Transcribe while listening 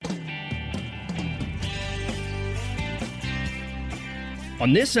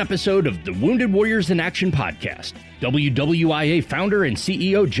On this episode of the Wounded Warriors in Action podcast, WWIA founder and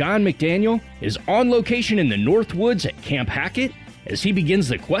CEO John McDaniel is on location in the North Woods at Camp Hackett as he begins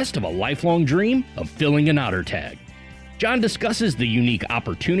the quest of a lifelong dream of filling an otter tag. John discusses the unique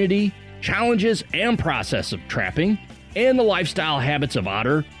opportunity, challenges, and process of trapping, and the lifestyle habits of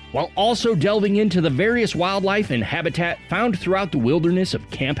otter, while also delving into the various wildlife and habitat found throughout the wilderness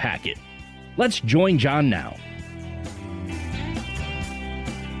of Camp Hackett. Let's join John now.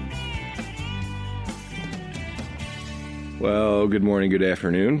 Well, good morning, good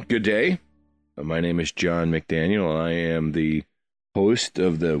afternoon, good day. My name is John McDaniel, and I am the host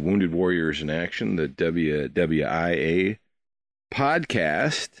of the Wounded Warriors in Action, the WWIA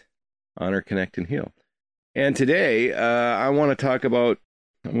podcast, Honor, Connect, and Heal. And today, I'm going to talk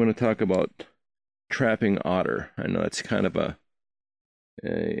about trapping otter. I know it's kind of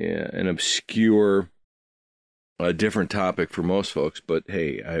an obscure, different topic for most folks, but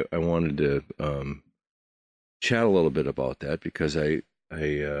hey, I wanted to chat a little bit about that because I'm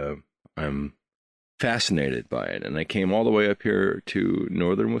fascinated by it, and I came all the way up here to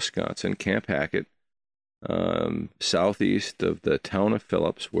northern Wisconsin, Camp Hackett, southeast of the town of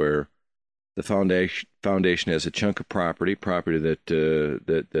Phillips, where the foundation has a chunk of property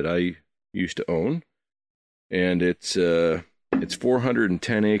that I used to own, and it's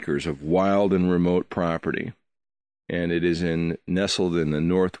 410 acres of wild and remote property, and it is nestled in the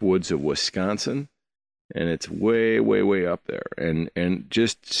North Woods of Wisconsin. And it's way, way, way up there. And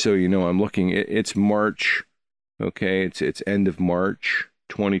just so you know, I'm looking, it's March, okay? It's end of March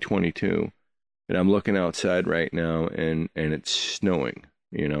 2022. And I'm looking outside right now, and it's snowing,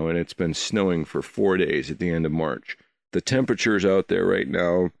 and it's been snowing for 4 days at the end of March. The temperatures out there right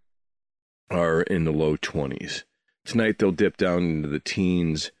now are in the low 20s. Tonight they'll dip down into the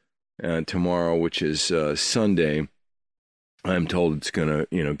teens. Tomorrow, which is Sunday, I'm told it's going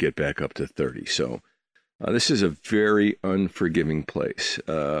to, get back up to 30. So this is a very unforgiving place,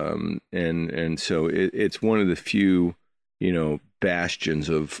 and so it's one of the few, bastions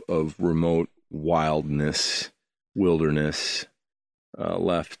of remote wildness, wilderness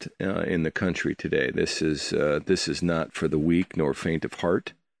left in the country today. This is not for the weak nor faint of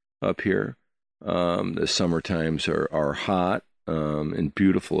heart up here. The summer times are hot and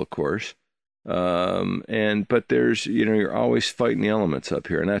beautiful, of course. But there's, you're always fighting the elements up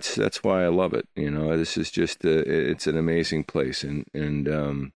here, and that's why I love it. This is just, it's an amazing place.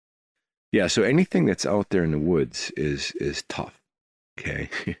 And so anything that's out there in the woods is tough. Okay.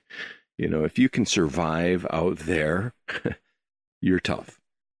 If you can survive out there, you're tough.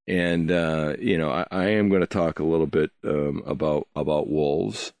 And, I am going to talk a little bit, about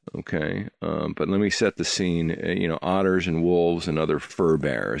wolves. Okay. But let me set the scene. Otters and wolves and other fur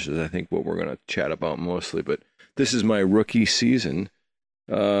bears is, I think, what we're going to chat about mostly. But this is my rookie season,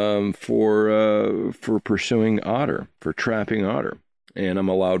 for pursuing otter, for trapping otter. And I'm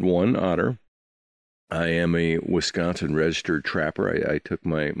allowed one otter. I am a Wisconsin registered trapper. I took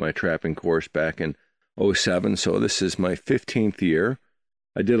my trapping course back in 2007. So this is my 15th year.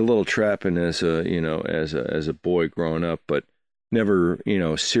 I did a little trapping as a boy growing up, but never,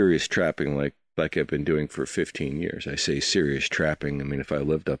 serious trapping like I've been doing for 15 years. I say serious trapping. I mean, if I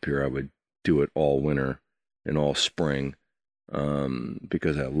lived up here, I would do it all winter and all spring,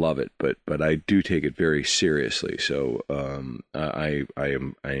 because I love it. But I do take it very seriously. So I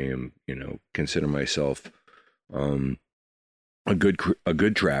am consider myself a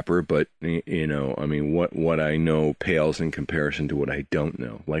good trapper, but what I know pales in comparison to what I don't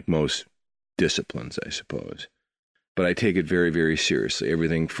know, like most disciplines, I suppose. But I take it very, very seriously.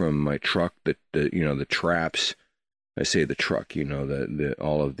 Everything from my truck, the traps. I say the truck,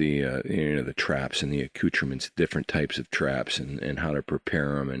 all of the the traps and the accoutrements, different types of traps, and how to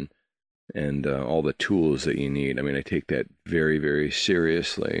prepare them, and all the tools that you need. I mean, I take that very, very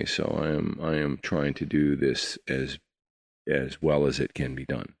seriously. So I am trying to do this as well as it can be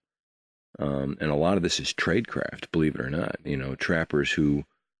done. And a lot of this is tradecraft, believe it or not. Trappers who,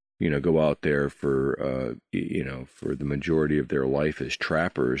 go out there for, for the majority of their life as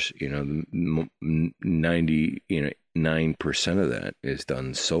trappers, 99% of that is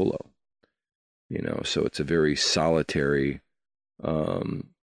done solo. So it's a very solitary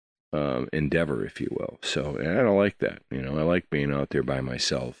endeavor, if you will. So, and I don't like that. I like being out there by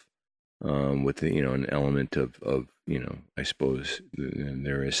myself, with an element of I suppose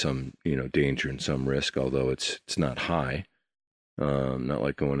there is some danger and some risk, although it's not high, not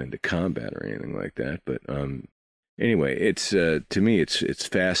like going into combat or anything like that. But anyway, it's to me it's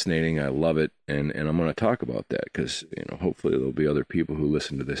fascinating. I love it, and I'm going to talk about that because hopefully there'll be other people who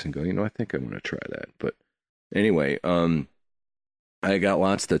listen to this and go, I think I'm going to try that. But anyway, I got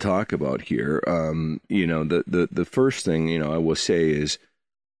lots to talk about here. The first thing, I will say is,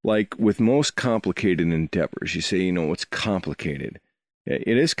 like with most complicated endeavors, you say, what's complicated?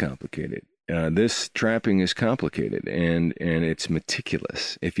 It is complicated. This trapping is complicated, and it's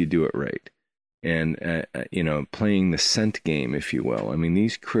meticulous if you do it right. And playing the scent game, if you will. I mean,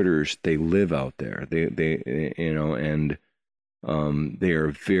 these critters, they live out there. And they are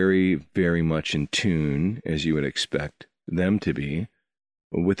very, very much in tune, as you would expect them to be,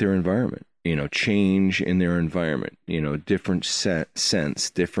 with their environment. Change in their environment. Different scents,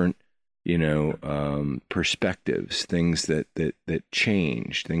 different perspectives, things that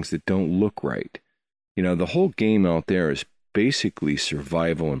change, things that don't look right. The whole game out there is basically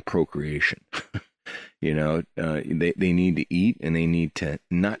survival and procreation. They need to eat, and they need to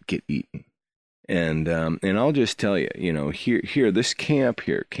not get eaten. And I'll just tell you, here this camp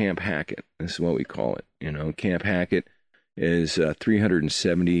here, Camp Hackett, this is what we call it. Camp Hackett is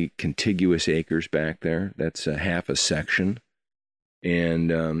 370 contiguous acres back there. That's half a section.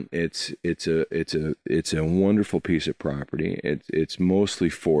 And it's a wonderful piece of property. It's mostly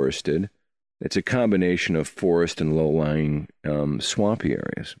forested. It's a combination of forest and low-lying swampy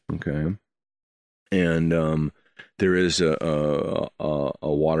areas. Okay, and there is a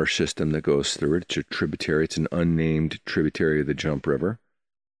water system that goes through it. It's a tributary. It's an unnamed tributary of the Jump River.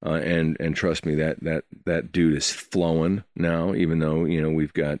 And trust me, that dude is flowing now, even though,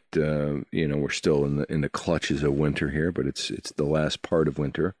 we've got, we're still in the clutches of winter here, but it's the last part of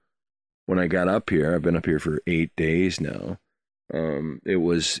winter. When I got up here, I've been up here for 8 days now. It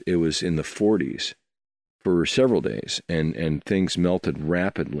was in the 40s for several days, and things melted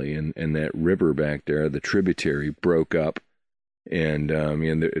rapidly, and that river back there, the tributary, broke up. And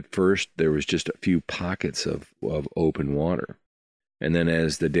at first there was just a few pockets of open water. And then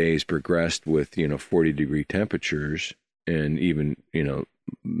as the days progressed with, 40-degree temperatures and even,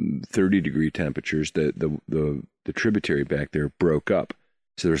 30-degree temperatures, the tributary back there broke up.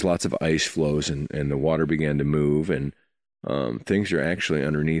 So there's lots of ice flows, and the water began to move, and things are actually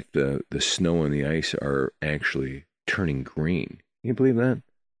underneath the snow and the ice are actually turning green. Can you believe that?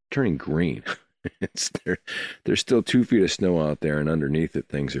 Turning green. There's still 2 feet of snow out there, and underneath it,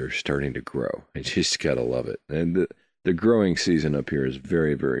 things are starting to grow. I just gotta love it. And the growing season up here is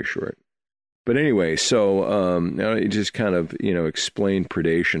very, very short. But anyway, so now you just kind of, explain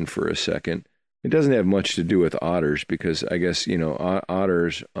predation for a second. It doesn't have much to do with otters, because I guess,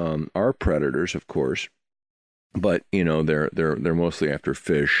 otters are predators, of course, but, they're mostly after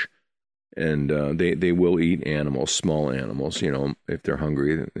fish, and they will eat animals, small animals, if they're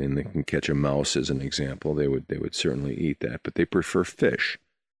hungry, and they can catch a mouse as an example, they would certainly eat that, but they prefer fish.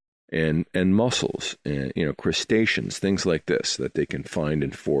 And mussels, and crustaceans, things like this that they can find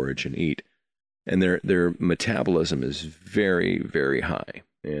and forage and eat, and their metabolism is very, very high.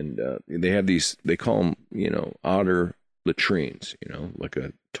 And they have these, they call them otter latrines, like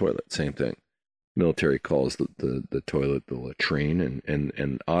a toilet, same thing. Military calls the toilet the latrine,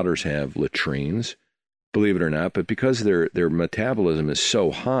 and otters have latrines, believe it or not. But because their metabolism is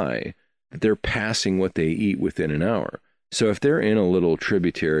so high that they're passing what they eat within an hour. So if they're in a little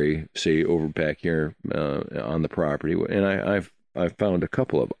tributary, say over back here on the property, and I've found a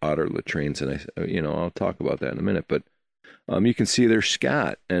couple of otter latrines, and I'll talk about that in a minute. But you can see they're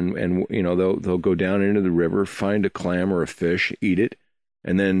scat, and they'll go down into the river, find a clam or a fish, eat it,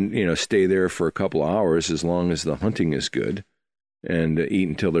 and then stay there for a couple hours as long as the hunting is good, and eat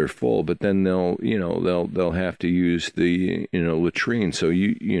until they're full. But then they'll have to use the latrine. So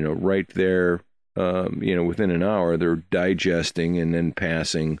right there. Within an hour, they're digesting and then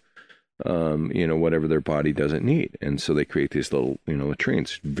passing, whatever their body doesn't need. And so they create these little,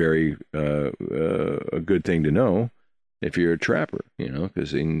 latrines. Very a good thing to know if you're a trapper,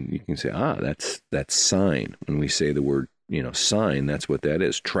 because then you can say, that's sign. When we say the word, sign, that's what that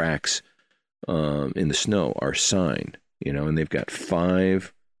is. Tracks in the snow are sign, and they've got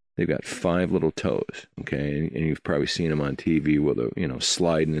five little toes, okay? And you've probably seen them on TV where they're,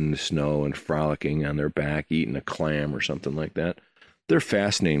 sliding in the snow and frolicking on their back, eating a clam or something like that. They're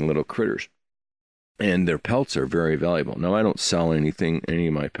fascinating little critters. And their pelts are very valuable. Now, I don't sell any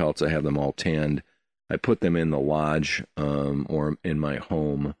of my pelts. I have them all tanned. I put them in the lodge or in my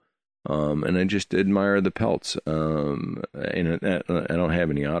home, and I just admire the pelts. And I don't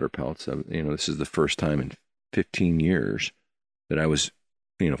have any otter pelts. This is the first time in 15 years that I was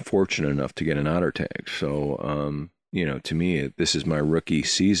fortunate enough to get an otter tag. So, to me, this is my rookie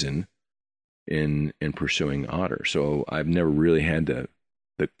season in pursuing otter. So I've never really had the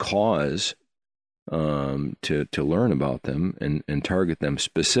cause to learn about them and target them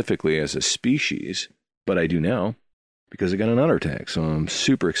specifically as a species, but I do now. because I got an otter tag. So I'm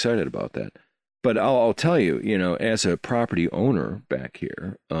super excited about that. But I'll tell you, as a property owner back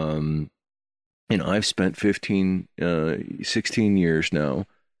here, I've spent 16 years now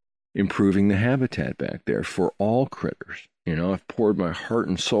improving the habitat back there for all critters. I've poured my heart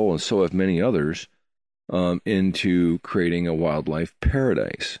and soul, and so have many others, into creating a wildlife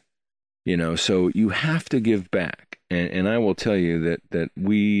paradise. So you have to give back. And I will tell you that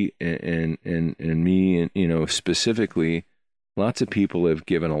we and me, and, specifically, lots of people have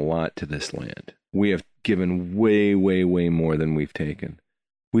given a lot to this land. We have given way, way, way more than we've taken.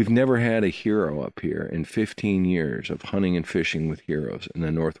 We've never had a hero up here in 15 years of hunting and fishing with heroes in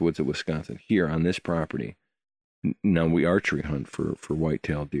the North Woods of Wisconsin, here on this property. Now, we archery hunt for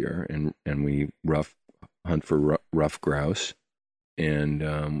white-tailed deer, and we hunt for rough grouse.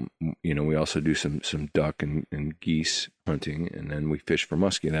 And, we also do some duck and geese hunting, and then we fish for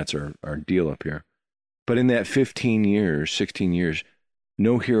muskie. That's our deal up here. But in that 16 years,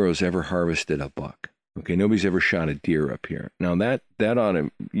 no hero's ever harvested a buck. Okay, nobody's ever shot a deer up here. Now that ought to,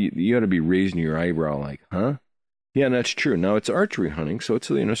 you ought to be raising your eyebrow like, huh? Yeah, and that's true. Now it's archery hunting, so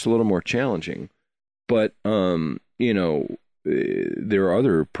it's it's a little more challenging. But there are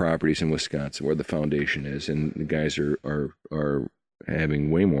other properties in Wisconsin where the foundation is, and the guys are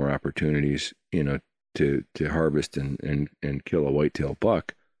having way more opportunities, to harvest and kill a whitetail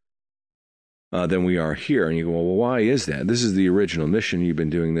buck than we are here. And you go, well, why is that? This is the original mission. You've been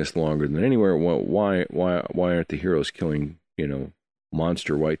doing this longer than anywhere. Well, why aren't the heroes killing,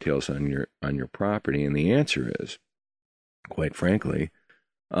 monster whitetails on your property? And the answer is, quite frankly,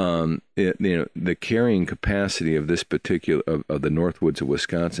 the carrying capacity of this particular of the Northwoods of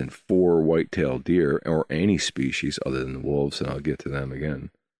Wisconsin for white-tailed deer, or any species other than the wolves, and I'll get to them again,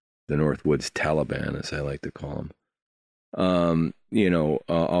 the Northwoods Taliban, as I like to call them. I'll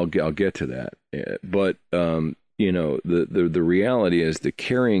get to that, but the reality is the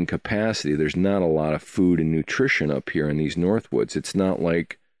carrying capacity. There's not a lot of food and nutrition up here in these Northwoods. It's not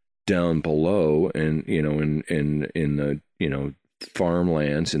like down below, and in the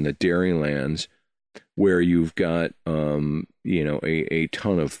farmlands and the dairy lands, where you've got a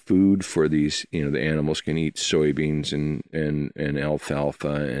ton of food for these. The animals can eat soybeans and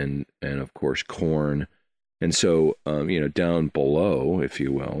alfalfa and of course corn. And so, down below, if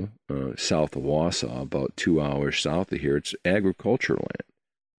you will, south of Wausau, about 2 hours south of here, it's agricultural land.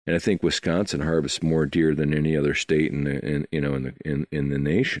 And I think Wisconsin harvests more deer than any other state in the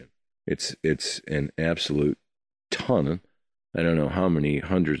nation. It's an absolute ton. I don't know how many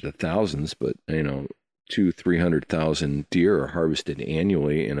hundreds of thousands, but 200,000-300,000 deer are harvested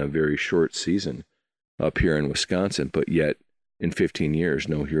annually in a very short season up here in Wisconsin. But yet, in 15 years,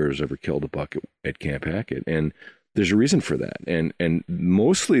 no hero's ever killed a buck at Camp Hackett. And there's a reason for that. And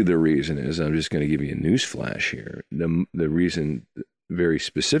mostly the reason is, I'm just going to give you a news flash here. The reason very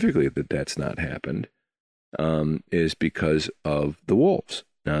specifically that that's not happened is because of the wolves.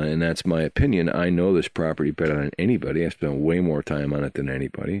 And that's my opinion. I know this property better than anybody. I've spent way more time on it than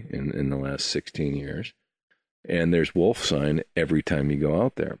anybody in the last 16 years. And there's wolf sign every time you go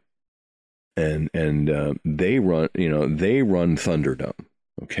out there. And they run Thunderdome.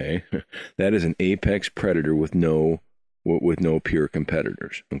 Okay, that is an apex predator with no peer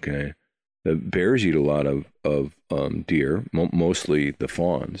competitors. Okay, the bears eat a lot of deer, mostly the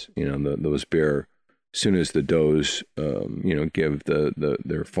fawns. Those bear, as soon as the does give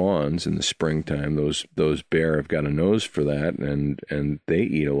their fawns in the springtime, those bear have got a nose for that, and they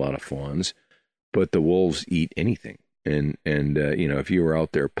eat a lot of fawns. But the wolves eat anything. And if you were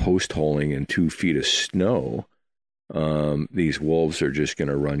out there post-holing in 2 feet of snow, these wolves are just going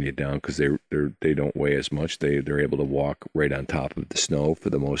to run you down because they don't weigh as much. They're able to walk right on top of the snow for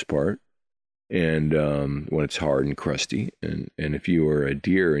the most part, and when it's hard and crusty. And if you were a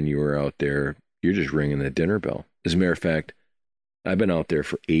deer and you were out there, you're just ringing the dinner bell. As a matter of fact, I've been out there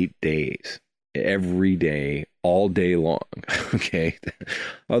for 8 days, every day, all day long. Okay,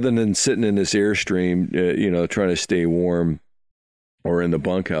 other than sitting in this Airstream, trying to stay warm, or in the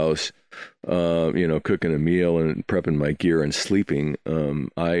bunkhouse, cooking a meal and prepping my gear and sleeping.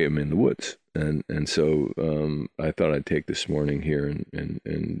 I am in the woods, and so I thought I'd take this morning here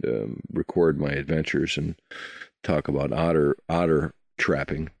and record my adventures and talk about otter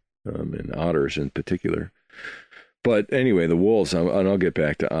trapping, and otters in particular. But anyway, the wolves, and I'll get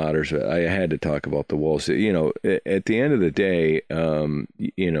back to otters. I had to talk about the wolves. At the end of the day,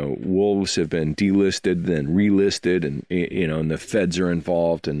 wolves have been delisted, then relisted, and and the feds are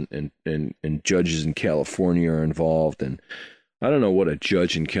involved, and judges in California are involved, and I don't know what a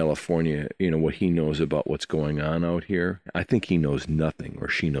judge in California, what he knows about what's going on out here. I think he knows nothing, or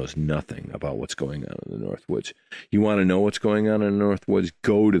she knows nothing about what's going on in the Northwoods. You want to know what's going on in the Northwoods?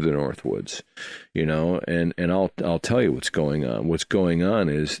 Go to the Northwoods, and I'll tell you what's going on. What's going on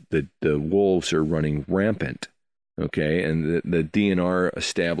is that the wolves are running rampant. Okay, and the DNR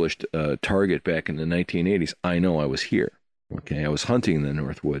established a target back in the 1980s. I know, I was here. Okay, I was hunting in the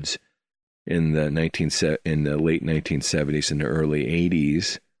Northwoods in the late 1970s and the early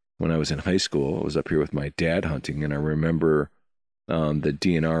 80s. When I was in high school, I was up here with my dad hunting, and I remember the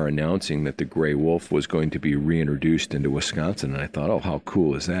DNR announcing that the gray wolf was going to be reintroduced into Wisconsin, and I thought, oh, how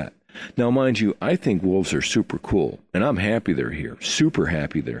cool is that? Now, mind you, I think wolves are super cool, and I'm happy they're here, super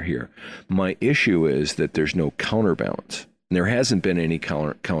happy they're here. My issue is that there's no counterbalance. There hasn't been any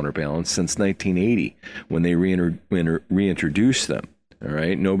counterbalance since 1980 when they reintroduced them. All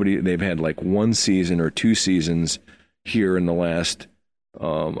right. They've had like one season or two seasons here in the last,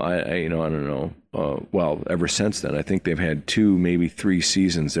 I don't know. Well, ever since then, I think they've had 2, maybe 3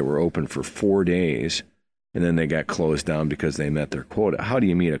 seasons that were open for 4 days, and then they got closed down because they met their quota. How do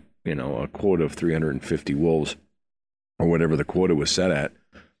you meet a quota of 350 wolves, or whatever the quota was set at,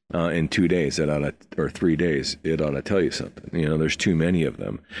 in 2 days, or 3 days? It ought to tell you something. There's too many of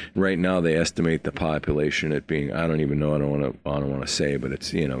them. Right now, they estimate the population at being, I don't even know, I don't want to say, but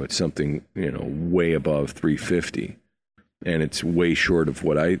it's, it's something, way above 350. And it's way short of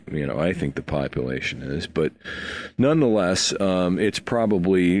what I think the population is. But nonetheless, it's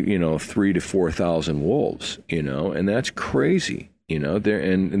probably, 3,000 to 4,000 wolves, and that's crazy.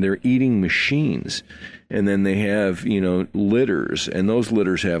 They're eating machines. And then they have, litters, and those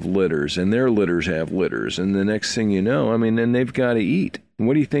litters have litters, and their litters have litters. And the next thing you know, then they've got to eat. And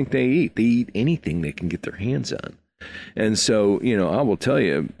what do you think they eat? They eat anything they can get their hands on. And so, I will tell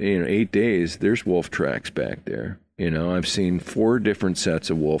you, 8 days, there's wolf tracks back there. I've seen 4 different sets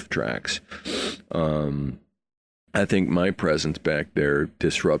of wolf tracks. I think my presence back there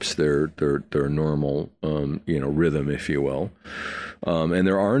disrupts their normal, rhythm, if you will. And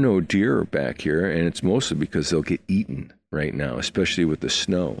there are no deer back here, and it's mostly because they'll get eaten right now, especially with the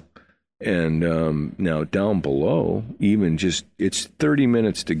snow. And now down below, it's 30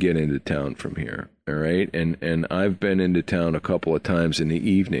 minutes to get into town from here, all right? And I've been into town a couple of times in the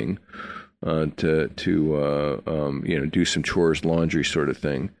evening to do some chores, laundry sort of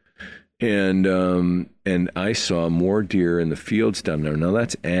thing. And I saw more deer in the fields down there. Now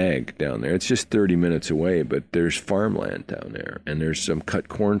that's ag down there. It's just 30 minutes away, but there's farmland down there, and there's some cut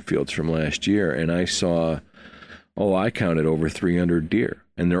cornfields from last year. And I saw, I counted over 300 deer,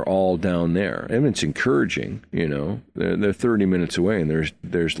 and they're all down there. And it's encouraging, They're 30 minutes away, and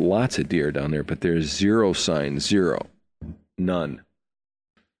there's lots of deer down there, but there's none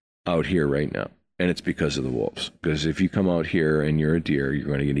out here right now. And it's because of the wolves. Because if you come out here and you're a deer, you're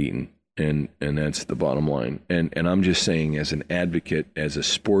going to get eaten. And that's the bottom line. And I'm just saying, as an advocate, as a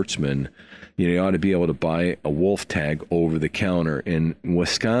sportsman, you ought to be able to buy a wolf tag over the counter in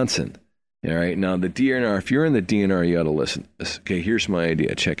Wisconsin. All right. Now, the DNR, if you're in the DNR, you ought to listen to this. Okay, here's my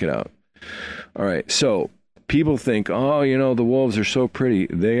idea. Check it out. All right. So people think, the wolves are so pretty.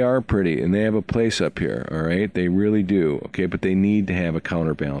 They are pretty, and they have a place up here. All right. They really do. Okay. But they need to have a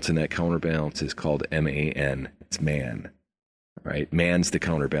counterbalance, and that counterbalance is called MAN. It's man. Right, man's the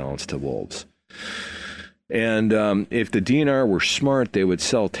counterbalance to wolves. And if the DNR were smart, they would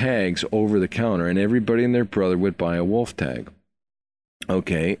sell tags over the counter, and everybody and their brother would buy a wolf tag.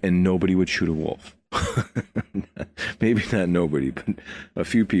 Okay, and nobody would shoot a wolf. Maybe not nobody, but a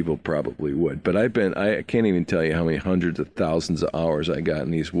few people probably would. But I can't even tell you how many hundreds of thousands of hours I got in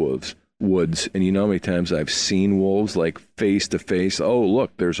these woods. And you know how many times I've seen wolves, like face to face? Oh,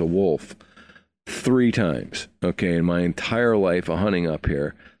 look, there's a wolf. 3 times, okay, in my entire life of hunting up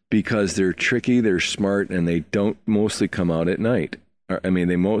here, because they're tricky, they're smart, and they don't mostly come out at night.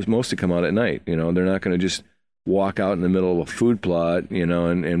 They mostly come out at night. They're not going to just walk out in the middle of a food plot,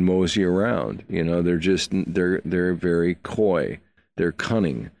 and mosey around. They're very coy, they're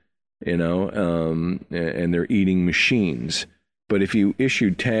cunning, and they're eating machines. But if you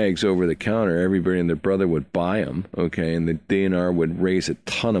issued tags over the counter, everybody and their brother would buy them, okay, and the DNR would raise a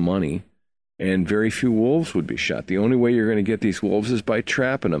ton of money. And very few wolves would be shot. The only way you're going to get these wolves is by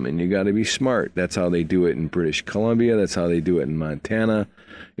trapping them, and you got to be smart. That's how they do it in British Columbia. That's how they do it in Montana.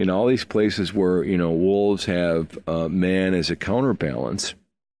 All these places where, wolves have man as a counterbalance.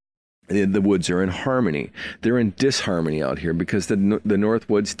 The woods are in harmony. They're in disharmony out here because the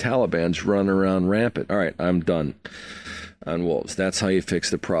Northwoods Taliban's run around rampant. All right, I'm done on wolves. That's how you fix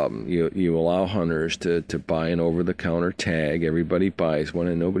the problem. You allow hunters to buy an over-the-counter tag. Everybody buys one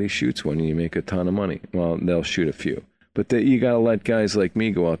and nobody shoots one, and you make a ton of money. Well, they'll shoot a few. But you got to let guys like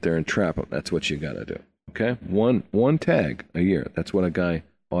me go out there and trap them. That's what you got to do. Okay? One tag a year. That's what a guy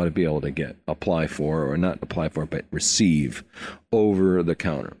ought to be able to apply for, or not apply for, but receive over the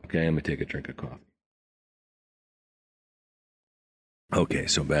counter. Okay? I'm going to take a drink of coffee. Okay,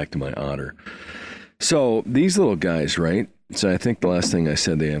 so back to my otter. So these little guys, right? So I think the last thing I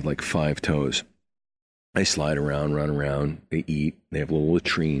said, they have like 5 toes. They slide around, run around, they eat, they have little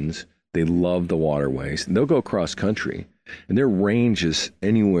latrines. They love the waterways. They'll go cross country, and their range is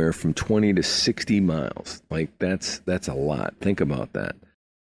anywhere from 20 to 60 miles. Like that's a lot. Think about that.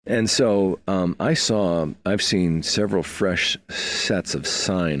 And so I've seen several fresh sets of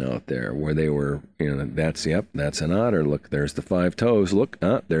sign out there where they were, that's an otter. Look, there's the 5 toes. Look,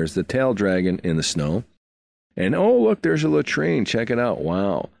 there's the tail dragon in the snow. And oh, look, there's a latrine. Check it out.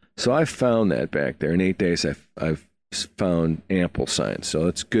 Wow. So I found that back there. In 8 days, I've found ample signs. So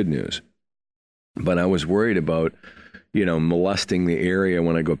it's good news. But I was worried about, molesting the area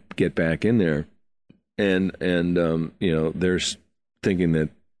when I get back in there. And there's thinking that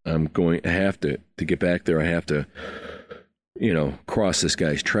I have to get back there. I have to, cross this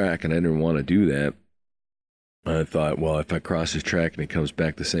guy's track. And I didn't want to do that. I thought, well, if I cross his track and he comes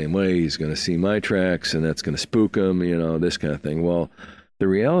back the same way, he's going to see my tracks and that's going to spook him, this kind of thing. Well, the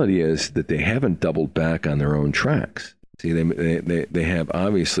reality is that they haven't doubled back on their own tracks. See, they have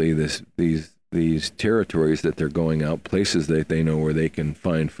obviously these territories that they're going out, places that they know where they can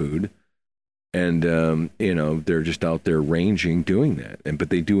find food. And, they're just out there ranging, doing that.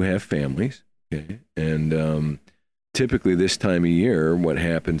 But they do have families. Okay? And typically this time of year, what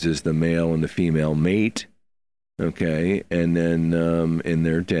happens is the male and the female mate. Okay. And then in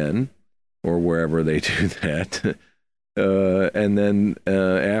their den or wherever they do that. And then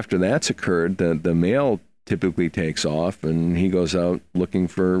after that's occurred, the male typically takes off and he goes out looking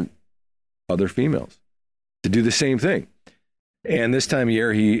for other females to do the same thing. And this time of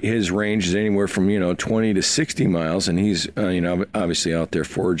year, his range is anywhere from 20 to 60 miles, and he's obviously out there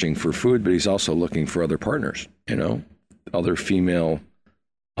foraging for food, but he's also looking for other partners, other female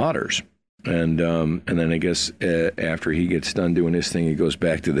otters. And then I guess after he gets done doing his thing, he goes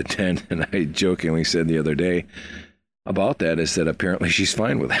back to the tent. And I jokingly said the other day about that is that apparently she's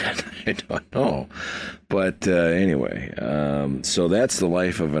fine with that. I don't know. But anyway, so that's the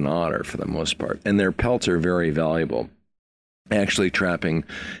life of an otter for the most part. And their pelts are very valuable. Actually, trapping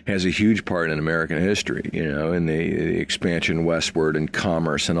has a huge part in American history, in the expansion westward and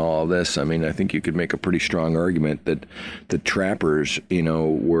commerce and all of this. I mean, I think you could make a pretty strong argument that the trappers,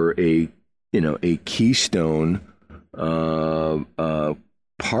 were a keystone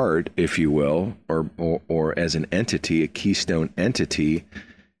part, if you will, or as an entity, a keystone entity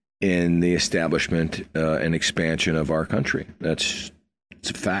in the establishment and expansion of our country. It's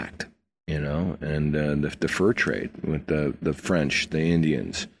a fact. And the fur trade with the French, the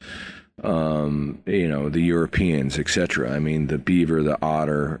Indians, the Europeans, etc. I mean, the beaver, the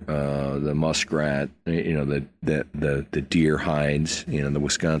otter, the muskrat, the deer hides, the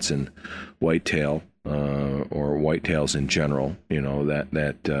Wisconsin whitetail, or whitetails in general,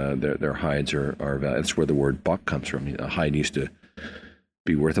 their hides are valuable. That's where the word buck comes from. A hide used to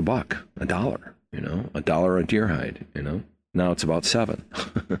be worth $1, $1, $1 a deer hide, Now it's about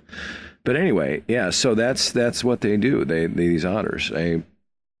 $7. But anyway, yeah. So that's what they do. These otters. And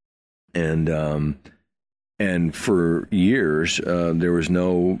for years there was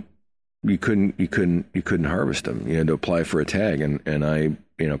no. You couldn't harvest them. You had to apply for a tag, and I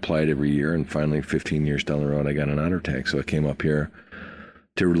applied every year. And finally, 15 years down the road, I got an otter tag. So I came up here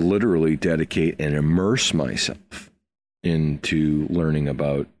to literally dedicate and immerse myself into learning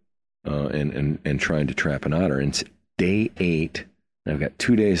about and trying to trap an otter. And it's day 8. I've got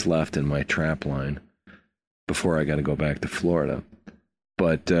 2 days left in my trap line before I got to go back to Florida.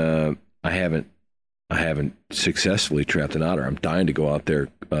 But I haven't successfully trapped an otter. I'm dying to go out there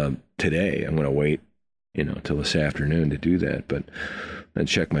today. I'm going to wait, till this afternoon to do that. But then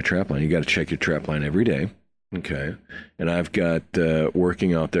check my trap line. You got to check your trap line every day. Okay. And I've got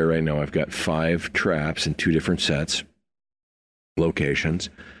working out there right now. I've got 5 traps in 2 different sets,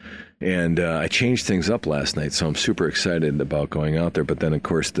 locations. And I changed things up last night, so I'm super excited about going out there. But then, of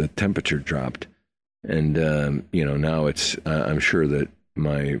course, the temperature dropped. And, now it's, I'm sure that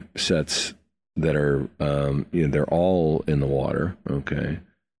my sets that are, they're all in the water, okay?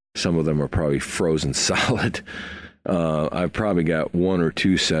 Some of them are probably frozen solid. I've probably got 1 or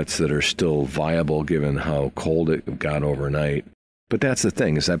 2 sets that are still viable given how cold it got overnight. But that's the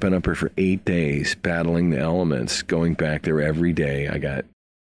thing, is I've been up here for 8 days battling the elements, going back there every day. I got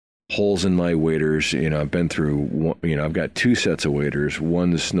holes in my waders. I've been through, I've got 2 sets of waders.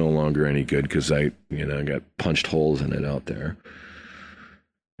 One's no longer any good because I got punched holes in it out there.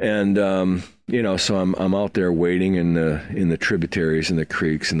 And, so I'm out there wading in the tributaries and the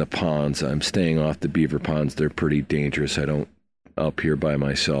creeks and the ponds. I'm staying off the beaver ponds. They're pretty dangerous. I don't up here by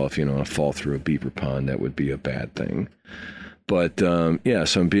myself, I fall through a beaver pond. That would be a bad thing. But, so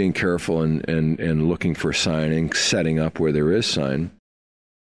I'm being careful and looking for sign, setting up where there is sign.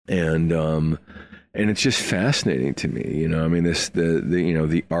 And it's just fascinating to me,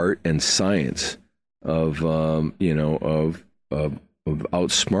 the art and science of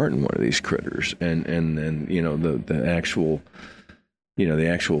outsmarting one of these critters, and the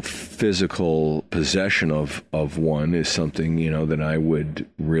actual physical possession of one is something, that I would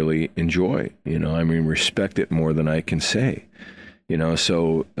really enjoy, respect it more than I can say.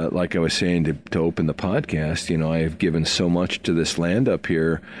 So like I was saying to open the podcast, I have given so much to this land up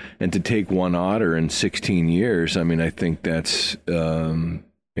here, and to take one otter in 16 years, I think that's,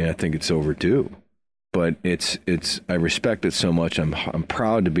 I think it's overdue. But I respect it so much. I'm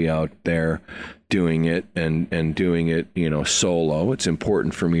proud to be out there doing it and doing it, solo. It's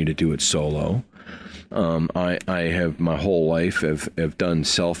important for me to do it solo. I have my whole life have done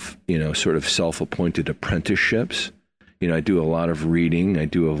sort of self-appointed apprenticeships. I do a lot of reading, I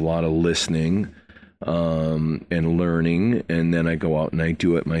do a lot of listening, and learning, and then I go out and I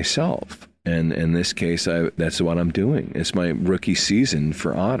do it myself. And in this case, that's what I'm doing. It's my rookie season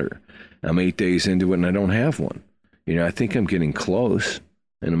for otter. I'm 8 days into it and I don't have one. I think I'm getting close,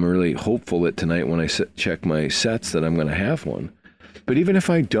 and I'm really hopeful that tonight when I check my sets that I'm going to have one. But even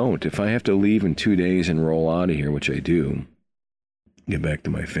if I don't, if I have to leave in 2 days and roll out of here, which I do, get back to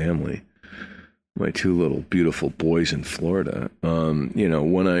my family, my 2 little beautiful boys in Florida, when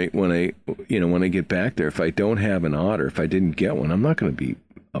I get back there, if I don't have an otter, if I didn't get one, I'm not going to be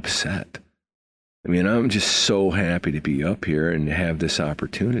upset. I'm just so happy to be up here and have this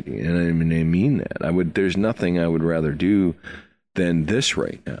opportunity. And I mean that. There's nothing I would rather do than this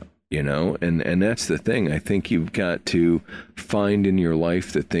right now, and that's the thing. I think you've got to find in your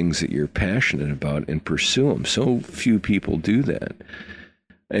life the things that you're passionate about and pursue them. So few people do that.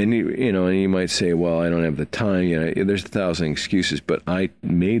 And you might say, well, I don't have the time. There's 1,000 excuses, but I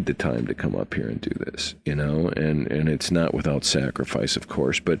made the time to come up here and do this, and it's not without sacrifice, of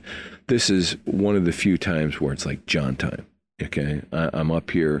course, but this is one of the few times where it's like John time. Okay. I'm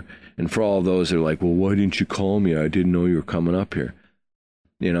up here, and for all those that are like, well, why didn't you call me? I didn't know you were coming up here.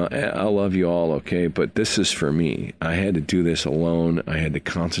 I love you all. Okay. But this is for me. I had to do this alone. I had to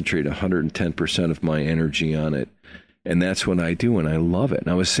concentrate 110% of my energy on it. And that's what I do, and I love it. And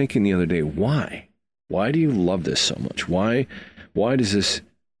I was thinking the other day, why? Why do you love this so much? Why does this,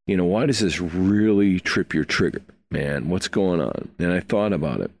 why does this really trip your trigger, man? What's going on? And I thought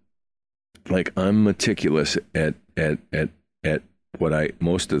about it. Like, I'm meticulous at what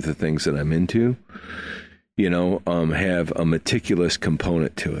most of the things that I'm into, have a meticulous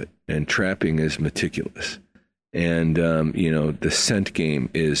component to it. And trapping is meticulous. And, the scent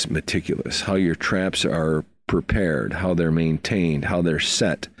game is meticulous. How your traps are prepared, how they're maintained, how they're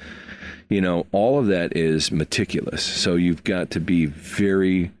set, all of that is meticulous. So you've got to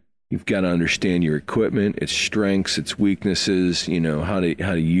understand your equipment, its strengths, its weaknesses, how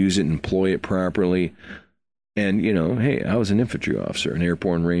to use it and employ it properly. And hey, I was an infantry officer, an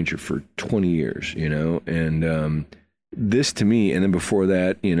airborne ranger for 20 years, and this to me, and then before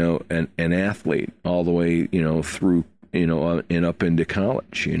that, an athlete all the way, through, and up into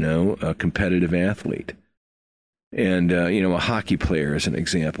college, a competitive athlete. And, a hockey player as an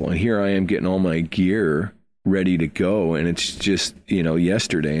example. And here I am getting all my gear ready to go. And it's just,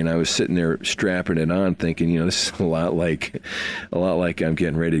 yesterday, and I was sitting there strapping it on thinking, this is a lot like I'm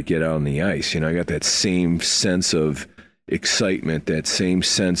getting ready to get out on the ice. I got that same sense of excitement, that same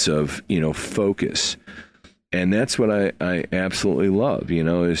sense of, focus. And that's what I absolutely love,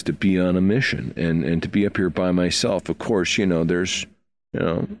 is to be on a mission and to be up here by myself. Of course, there's,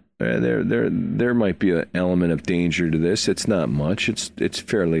 there might be an element of danger to this. It's not much. It's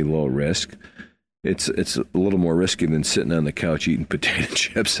fairly low risk. It's a little more risky than sitting on the couch eating potato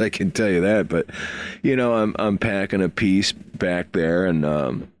chips, I can tell you that. But I'm packing a piece back there, and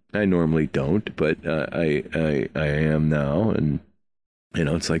I normally don't, but I am now, and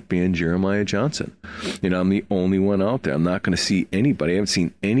it's like being Jeremiah Johnson. I'm the only one out there. I'm not going to see anybody. I haven't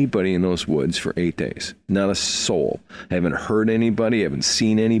seen anybody in those woods for 8 days. Not a soul. I haven't heard anybody. I haven't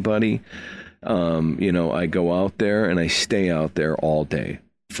seen anybody. I go out there and I stay out there all day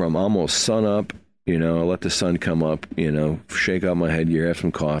from almost sun up. I let the sun come up, shake out my headgear, have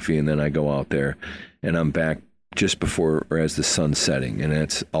some coffee, and then I go out there and I'm back just before or as the sun's setting, and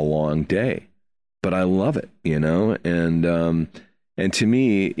it's a long day, but I love it, and to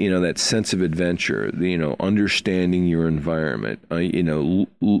me, that sense of adventure, understanding your environment,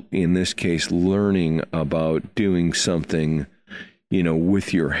 in this case, learning about doing something,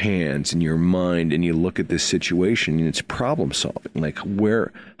 with your hands and your mind, and you look at this situation and it's problem solving. Like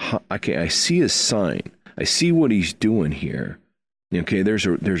okay, I see a sign. I see what he's doing here. Okay, there's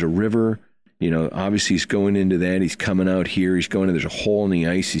a river. Obviously he's going into that. He's coming out here. There's a hole in the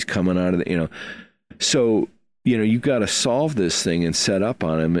ice. He's coming out of the, So, you've got to solve this thing and set up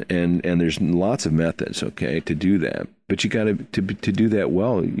on him. And there's lots of methods, okay, to do that. But you got to do that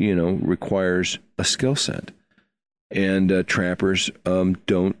well, requires a skill set. And trappers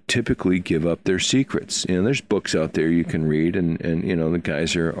don't typically give up their secrets. There's books out there you can read, and the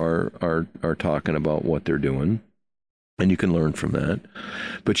guys are talking about what they're doing. And you can learn from that.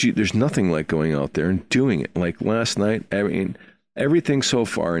 But there's nothing like going out there and doing it. Like last night, everything so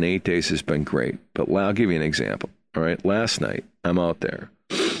far in 8 days has been great. But I'll give you an example. All right, last night, I'm out there,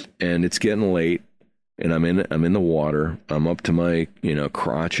 and it's getting late, and I'm in the water. I'm up to my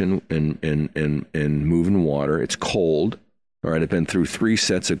crotch and moving water. It's cold. All right, I've been through 3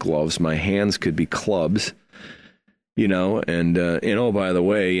 sets of gloves. My hands could be clubs. By the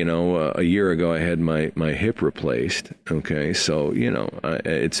way, a year ago I had my hip replaced. Okay. So,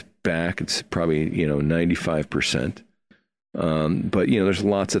 it's back. It's probably, 95%. But there's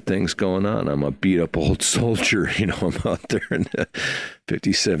lots of things going on. I'm a beat up old soldier. I'm out there and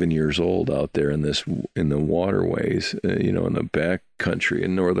 57 years old out there in the waterways, in the back country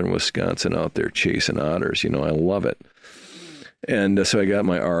in northern Wisconsin out there chasing otters. I love it. And so I got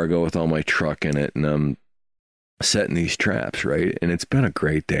my Argo with all my truck in it, and I'm setting these traps, right? And it's been a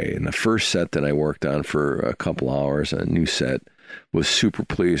great day. And the first set that I worked on for a couple hours, a new set, was super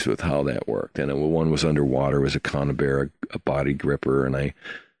pleased with how that worked. And one was underwater, was a conibear, a body gripper, and I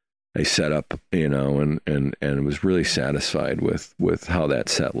set up, and was really satisfied with how that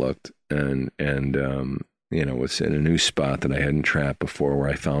set looked. And was in a new spot that I hadn't trapped before, where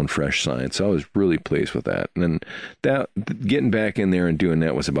I found fresh signs. So I was really pleased with that. And then getting back in there and doing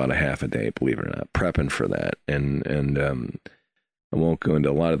that was about a half a day, believe it or not, prepping for that. And I won't go into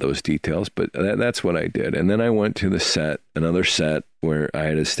a lot of those details, but that's what I did. And then I went to another set where I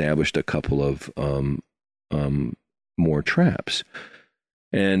had established a couple of more traps.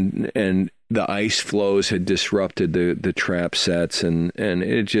 And the ice flows had disrupted the trap sets, and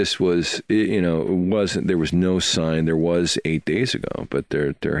it just was, it wasn't, there was no sign. There was 8 days ago, but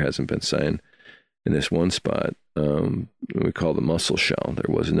there hasn't been sign in this one spot. We call the mussel shell.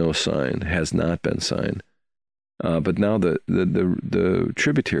 There was no sign, has not been sign. But now the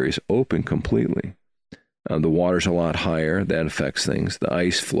tributaries open completely. The water's a lot higher. That affects things. The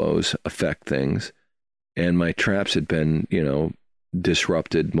ice flows affect things. And my traps had been,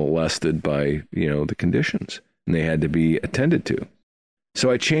 disrupted, molested by, the conditions, and they had to be attended to.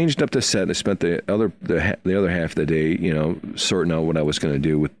 So I changed up the set. I spent the other half of the day, sorting out what I was going to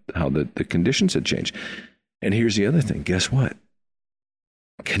do with how the conditions had changed. And here's the other thing. Guess what?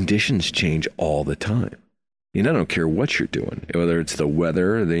 Conditions change all the time. I don't care what you're doing, whether it's the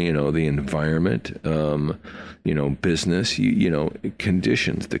weather, the environment, business,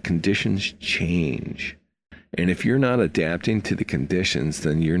 conditions. The conditions change. And if you're not adapting to the conditions,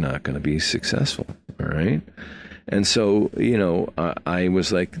 then you're not going to be successful. All right. And so, I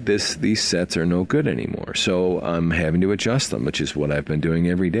was like, these sets are no good anymore. So I'm having to adjust them, which is what I've been doing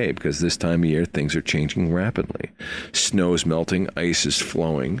every day, because this time of year, things are changing rapidly. Snow's melting, ice is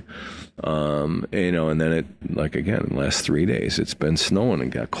flowing. And then again, in the last 3 days, it's been snowing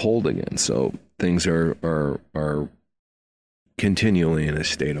and got cold again. So things are continually in a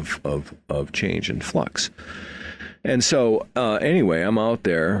state of change and flux. And so, anyway, I'm out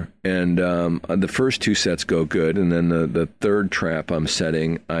there, and the first 2 sets go good, and then the third trap I'm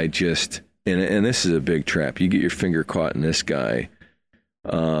setting, and this is a big trap. You get your finger caught in this guy.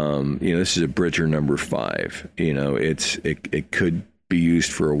 This is a Bridger number 5. It could be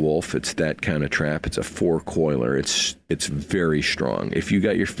used for a wolf. It's that kind of trap. It's a 4-coiler. It's very strong. If you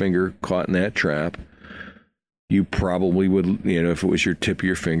got your finger caught in that trap, you probably would, if it was your tip of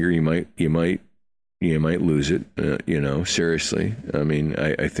your finger, you might lose it, seriously. I mean,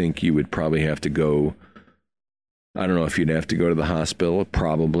 I think you would probably have to go, I don't know if you'd have to go to the hospital,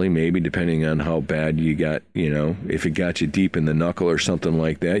 probably, maybe, depending on how bad you got, if it got you deep in the knuckle or something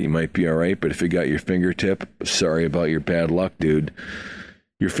like that, you might be all right. But if it got your fingertip, sorry about your bad luck, dude.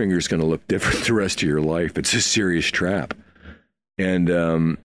 Your finger's going to look different the rest of your life. It's a serious trap.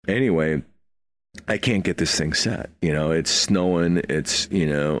 And anyway, I can't get this thing set. It's snowing. It's,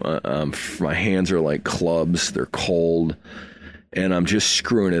 my hands are like clubs. They're cold. And I'm just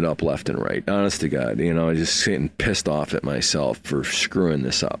screwing it up left and right. Honest to God, I just getting pissed off at myself for screwing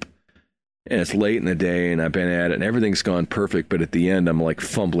this up. And it's late in the day, and I've been at it, and everything's gone perfect. But at the end, I'm like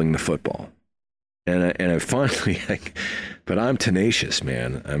fumbling the football. And I finally, but I'm tenacious,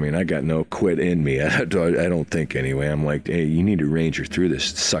 man. I mean, I got no quit in me. I don't think anyway. I'm like, hey, you need to ranger through this.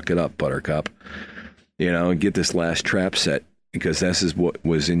 Suck it up, Buttercup. And get this last trap set, because this is what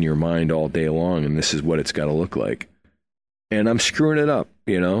was in your mind all day long, and this is what it's got to look like. And I'm screwing it up,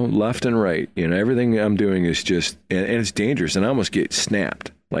 left and right. Everything I'm doing is just, and it's dangerous. And I almost get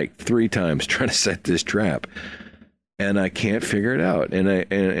snapped like 3 times trying to set this trap. And I can't figure it out. And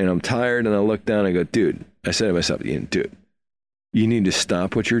I'm tired, and I look down and I go, dude, I said to myself, dude, you need to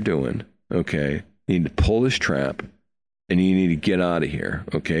stop what you're doing, okay? You need to pull this trap, and you need to get out of here,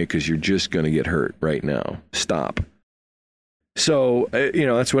 okay? Because you're just going to get hurt right now. Stop. So,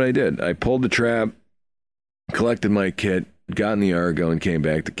 that's what I did. I pulled the trap, collected my kit, got in the Argo, and came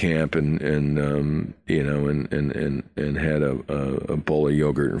back to camp, and had a bowl of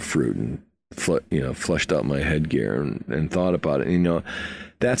yogurt and fruit, and flushed out my headgear and thought about it.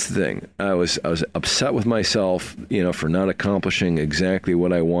 That's the thing. I was upset with myself, for not accomplishing exactly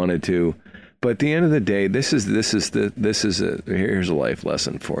what I wanted to. But at the end of the day, here's a life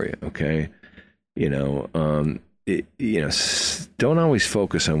lesson for you. Okay. Don't always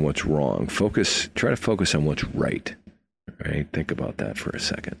focus on what's wrong. Try to focus on what's right. Right? Think about that for a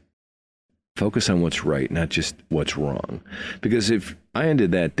second. Focus on what's right, not just what's wrong. Because if I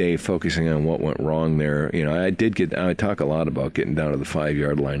ended that day focusing on what went wrong there, I talk a lot about getting down to the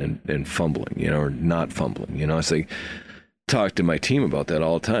 5-yard line and fumbling, or not fumbling. It's like, talk to my team about that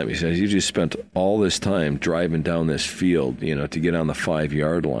all the time. He says, you just spent all this time driving down this field, to get on the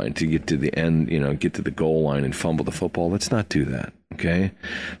 5-yard line, to get to the end, get to the goal line and fumble the football. Let's not do that. Okay.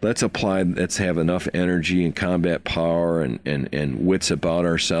 Let's have enough energy and combat power and wits about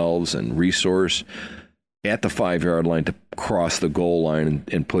ourselves and resource at the 5-yard line to cross the goal line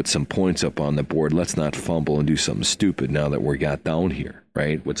and put some points up on the board. Let's not fumble and do something stupid now that we got down here,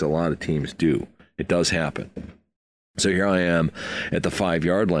 right? Which a lot of teams do. It does happen. So here I am at the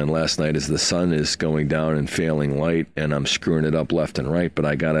 5-yard line last night as the sun is going down and failing light, and I'm screwing it up left and right, but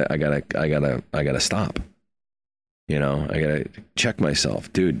I gotta stop. I gotta check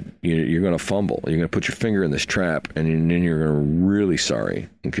myself. Dude, you're gonna fumble. You're gonna put your finger in this trap, and then you're gonna really sorry.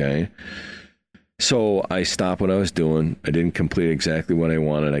 Okay. So I stopped what I was doing. I didn't complete exactly what I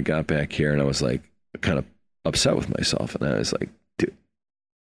wanted. I got back here, and I was like kind of upset with myself, and I was like, dude,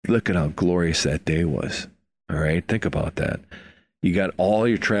 look at how glorious that day was. All right, think about that. You got all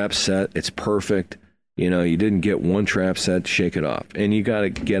your traps set. It's perfect. You didn't get one trap set, shake it off. And you got to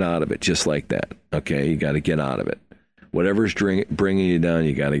get out of it just like that. Okay, you got to get out of it. Whatever's bringing you down,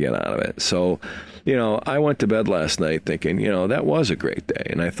 you got to get out of it. So, I went to bed last night thinking, that was a great day.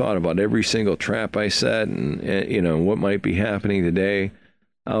 And I thought about every single trap I set and what might be happening today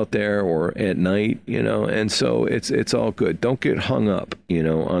out there or at night, and so it's all good. Don't get hung up,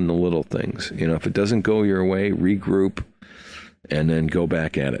 on the little things. If it doesn't go your way, regroup and then go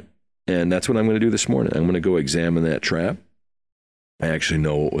back at it. And that's what I'm going to do this morning. I'm going to go examine that trap. I actually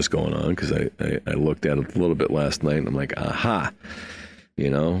know what was going on because I looked at it a little bit last night, and I'm like, aha,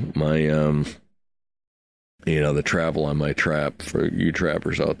 my the travel on my trap for you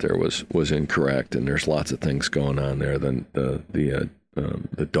trappers out there was incorrect, and there's lots of things going on there. Then the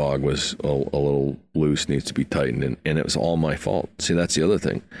dog was a little loose, needs to be tightened, and it was all my fault. See, that's the other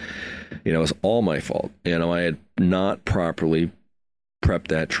thing. It was all my fault. I had not properly prepped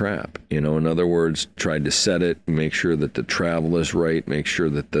that trap. In other words, tried to set it, make sure that the travel is right, make sure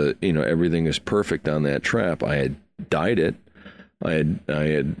that everything is perfect on that trap. I had dyed it. I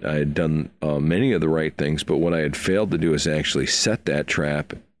had done many of the right things, but what I had failed to do is actually set that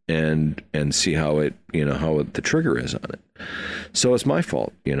trap and see how the trigger is on it. So it's my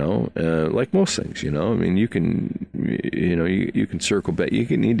fault, like most things, I mean, you can circle back. You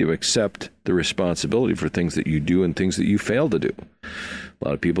need to accept the responsibility for things that you do and things that you fail to do. A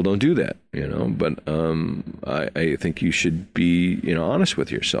lot of people don't do that, but I think you should be, honest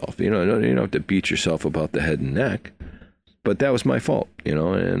with yourself. You don't have to beat yourself about the head and neck. But that was my fault, and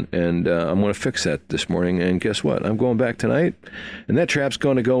I'm going to fix that this morning. And guess what? I'm going back tonight, and that trap's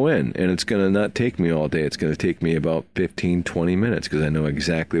going to go in, and it's going to not take me all day. It's going to take me about 15, 20 minutes because I know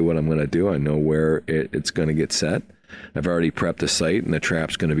exactly what I'm going to do. I know where it's going to get set. I've already prepped the site, and the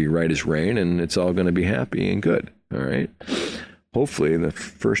trap's going to be right as rain, and it's all going to be happy and good. All right. hopefully the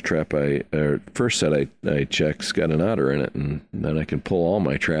first set I check's got an otter in it, and then I can pull all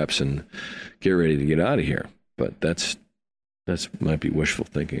my traps and get ready to get out of here. But that's might be wishful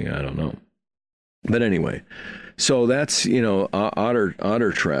thinking. I don't know. But anyway, so that's,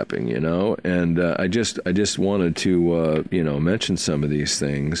 otter trapping, and I just wanted to, mention some of these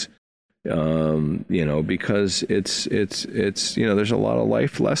things, because it's, there's a lot of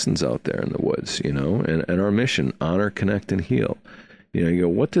life lessons out there in the woods, and our mission, honor, connect, and heal. You go,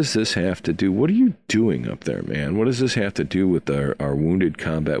 what does this have to do? What are you doing up there, man? What does this have to do with our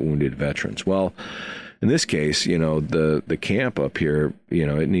combat wounded veterans? Well, in this case, the camp up here,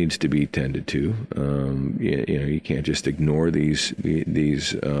 it needs to be tended to. You can't just ignore these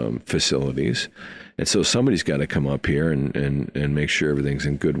facilities. And so somebody's got to come up here and make sure everything's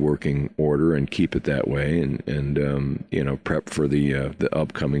in good working order and keep it that way and prep for the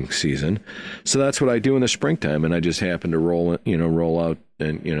upcoming season. So that's what I do in the springtime. And I just happen to roll out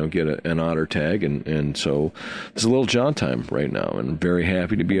and, get an otter tag. And so it's a little John time right now, and I'm very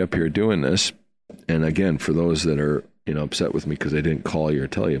happy to be up here doing this. And again, for those that are, upset with me because I didn't call you or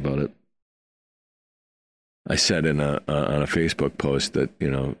tell you about it, I said on a Facebook post that,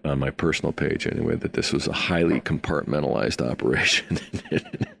 on my personal page anyway, that this was a highly compartmentalized operation.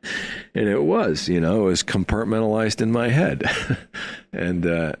 And it was, it was compartmentalized in my head.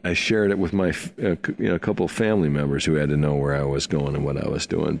 And I shared it with my, a couple of family members who had to know where I was going and what I was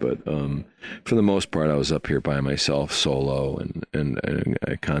doing. But for the most part, I was up here by myself, solo, and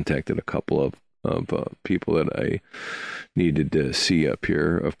I contacted a couple of people that I needed to see up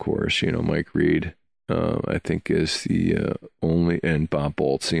here. Of course, Mike Reed, I think is the only, and Bob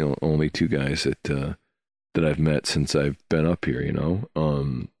Bolt's the only two guys that I've met since I've been up here.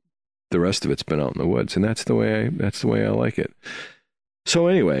 The rest of it's been out in the woods, and that's the way I like it. So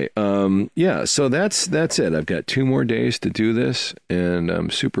anyway, so that's it. I've got 2 more days to do this, and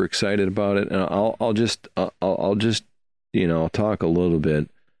I'm super excited about it. And I'll just I'll talk a little bit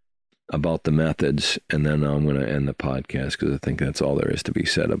about the methods, and then I'm going to end the podcast because I think that's all there is to be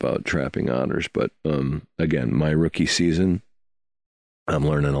said about trapping otters. But again, my rookie season, I'm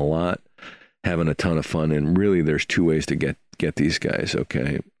learning a lot, having a ton of fun, and really there's 2 ways to get these guys,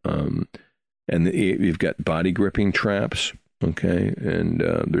 okay? And you've got body gripping traps, okay? And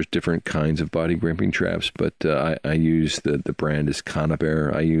there's different kinds of body gripping traps, but I use the brand is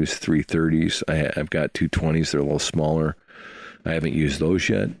Conibear. I use 330s. I've got 220s. They're a little smaller. I haven't used those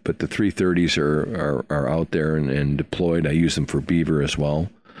yet, but the 330s are out there and deployed. I use them for beaver as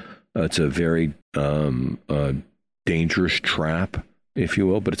well. It's a very dangerous trap, if you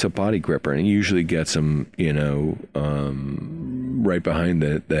will, but it's a body gripper, and it usually gets them, right behind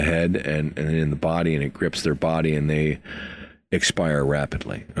the head and in the body, and it grips their body, and they expire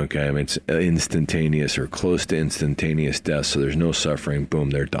rapidly. Okay, I mean, it's instantaneous or close to instantaneous death, so there's no suffering.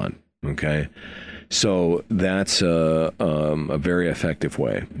 Boom, they're done. Okay. So that's a very effective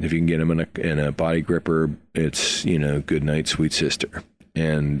way. If you can get them in a body gripper, it's, good night, sweet sister.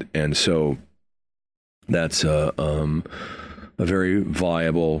 And so that's a very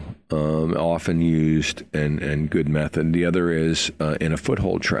viable, often used and good method. The other is in a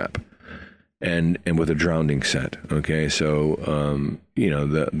foothold trap and with a drowning set. Okay. So,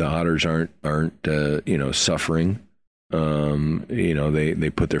 the otters aren't suffering. They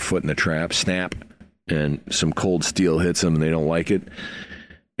put their foot in the trap, snap, and some cold steel hits them and they don't like it.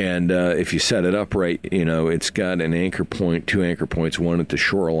 And if you set it up right, it's got an anchor point, 2 anchor points, one at the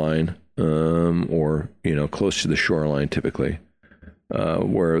shoreline, or, close to the shoreline typically,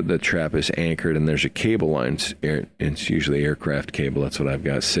 where the trap is anchored, and there's a cable line. It's usually aircraft cable. That's what I've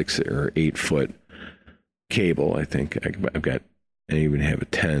got, 6 or 8 foot cable. I think I even have a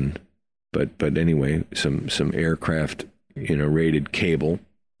 10, but anyway, some aircraft, rated cable,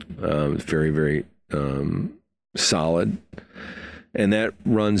 very, very solid, and that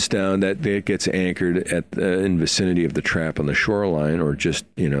runs down. That gets anchored in vicinity of the trap on the shoreline, or just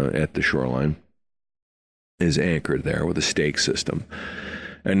at the shoreline, is anchored there with a stake system.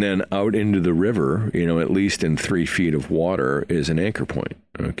 And then out into the river, at least in 3 feet of water, is an anchor point.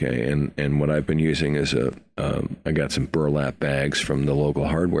 Okay, and what I've been using is I got some burlap bags from the local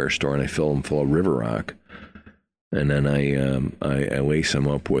hardware store, and I fill them full of river rock, and then I lace them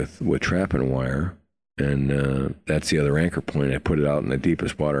up with trapping wire, and that's the other anchor point. I put it out in the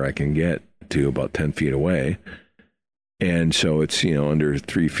deepest water I can get to, about 10 feet away. And so it's, under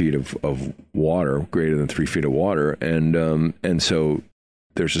 3 feet of water, greater than 3 feet of water. And so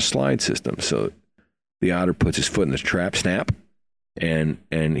there's a slide system. So the otter puts his foot in the trap, snap, and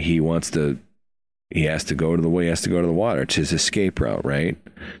he has to go to the water. It's his escape route, right?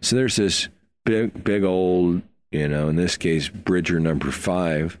 So there's this big old in this case, Bridger number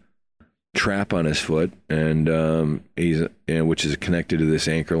 5, trap on his foot, and which is connected to this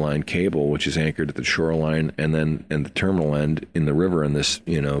anchor line cable, which is anchored at the shoreline and the terminal end in the river in this,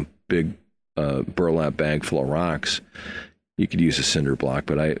 big burlap bag full of rocks. You could use a cinder block,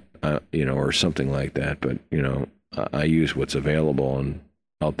 but or something like that. But, I use what's available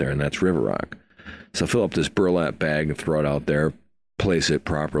out there, and that's river rock. So fill up this burlap bag and throw it out there, place it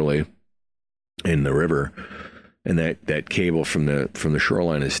properly in the river, and that cable from the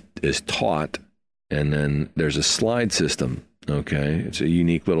shoreline is taut, and then there's a slide system. Okay, it's a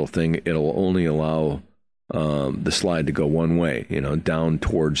unique little thing. It'll only allow the slide to go one way, down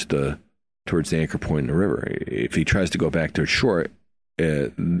towards the anchor point in the river. If he tries to go back to shore,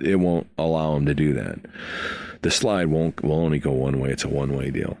 it won't allow him to do that. The slide will only go one way. It's a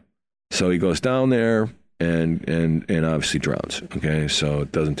one-way deal. So he goes down there and obviously drowns. Okay, so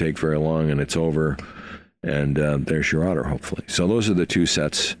it doesn't take very long, and it's over, and there's your otter, hopefully. So those are the two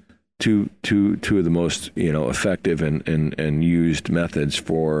sets, two of the most effective and used methods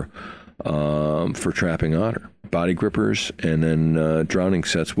for trapping otter. Body grippers, and then drowning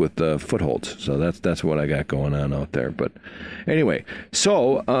sets with footholds. So that's what I got going on out there. But anyway,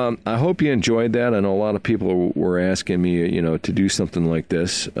 so I hope you enjoyed that. I know a lot of people were asking me, to do something like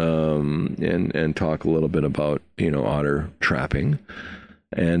this and talk a little bit about, otter trapping.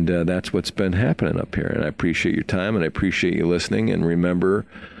 And that's what's been happening up here. And I appreciate your time, and I appreciate you listening. And remember,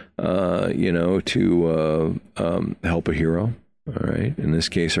 to help a hero. All right. In this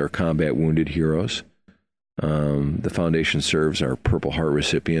case, our combat wounded heroes. The foundation serves our Purple Heart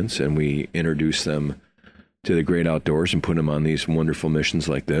recipients, and we introduce them to the great outdoors and put them on these wonderful missions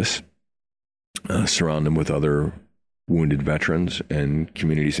like this. Surround them with other wounded veterans and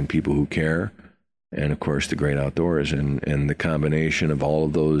communities and people who care, and of course the great outdoors. And the combination of all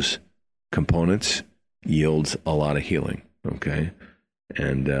of those components yields a lot of healing. Okay,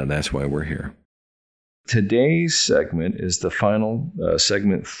 and that's why we're here. Today's segment is the final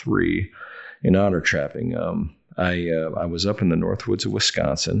segment 3. In otter trapping. I was up in the North Woods of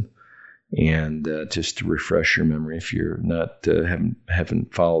Wisconsin, and just to refresh your memory, if you're not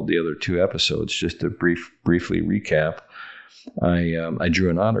haven't followed the other 2 episodes, just to briefly recap, I drew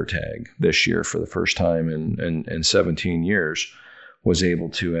an otter tag this year for the first time in 17 years. Was able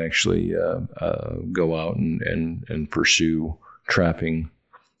to actually go out and pursue trapping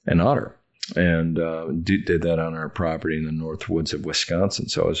an otter. And did that on our property in the North Woods of Wisconsin.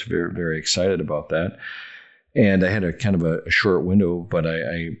 So I was very, very excited about that. And I had a kind of a short window, but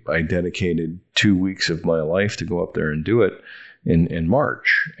I dedicated 2 weeks of my life to go up there and do it in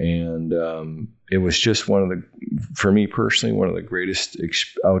March. And it was just for me personally, one of the greatest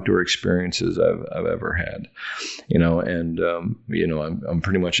outdoor experiences I've ever had. I'm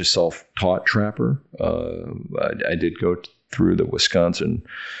pretty much a self-taught trapper. I did go through the Wisconsin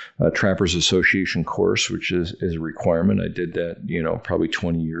Trappers Association course, which is a requirement. I did that, probably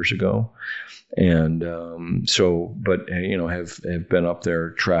 20 years ago. And have been up there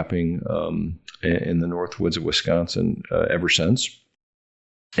trapping in the North Woods of Wisconsin ever since.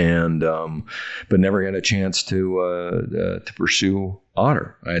 And but never had a chance to pursue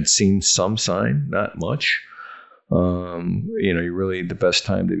otter. I had seen some sign, not much. You really, the best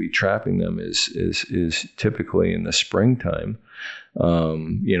time to be trapping them is typically in the springtime.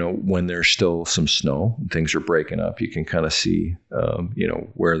 When there's still some snow, things are breaking up. You can kind of see,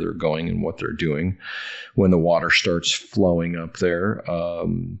 where they're going and what they're doing. When the water starts flowing up there,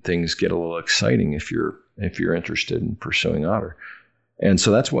 things get a little exciting if you're interested in pursuing otter. And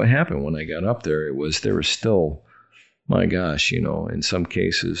so that's what happened when I got up there. There was still, my gosh, in some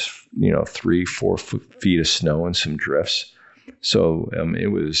cases, 3-4 feet of snow and some drifts. So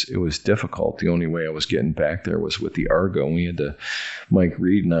it was difficult. The only way I was getting back there was with the Argo. And Mike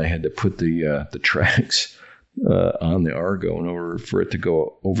Reed and I had to put the tracks on the Argo in order for it to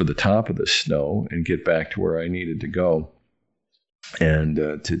go over the top of the snow and get back to where I needed to go and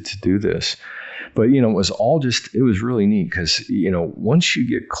to do this. But, it was really neat because, once you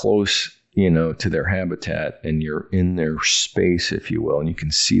get close, to their habitat and you're in their space, if you will, and you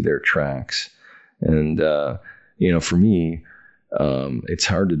can see their tracks. And, for me, it's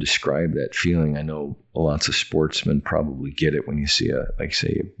hard to describe that feeling. I know lots of sportsmen probably get it when you see a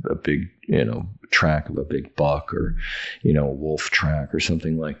big, track of a big buck or, a wolf track or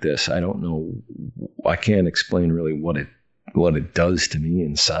something like this. I don't know. I can't explain really what it does to me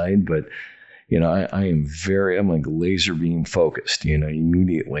inside, but I'm like laser beam focused,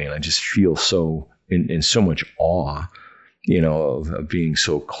 immediately. And I just feel so in so much awe of being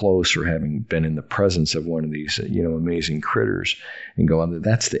so close or having been in the presence of one of these, amazing critters, and go on.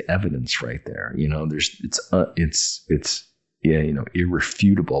 That's the evidence right there. It's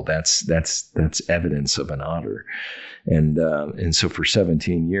irrefutable. That's evidence of an otter. And so for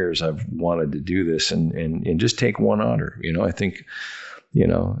 17 years, I've wanted to do this and just take one otter. I think,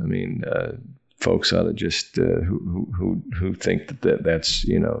 folks ought to just who think that's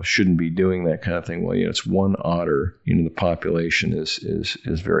shouldn't be doing that kind of thing. Well, it's one otter. The population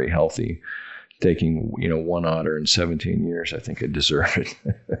is very healthy. Taking one otter in 17 years, I think I deserve it.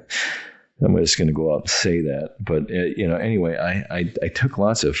 I'm just going to go out and say that. But anyway, I took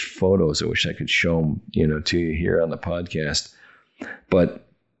lots of photos. I wish I could show them to you here on the podcast. But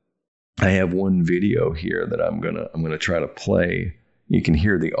I have one video here that I'm gonna try to play. You can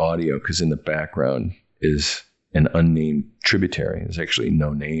hear the audio because in the background is an unnamed tributary. There's actually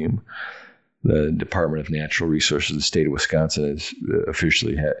no name. The Department of Natural Resources of the state of Wisconsin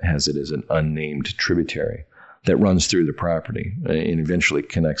officially has it as an unnamed tributary that runs through the property and eventually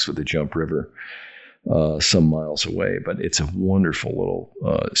connects with the Jump River some miles away. But it's a wonderful little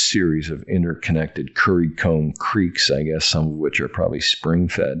series of interconnected currycomb creeks, I guess, some of which are probably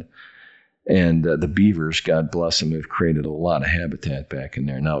spring-fed. And the beavers, God bless them, have created a lot of habitat back in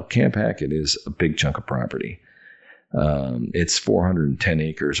there. Now, Camp Hackett is a big chunk of property. It's 410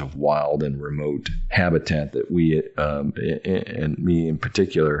 acres of wild and remote habitat that we, and me in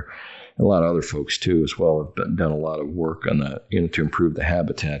particular, a lot of other folks too as well, have done a lot of work on that, to improve the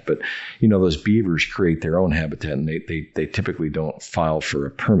habitat. But those beavers create their own habitat, and they typically don't file for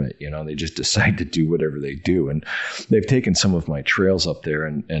a permit. They just decide to do whatever they do. And they've taken some of my trails up there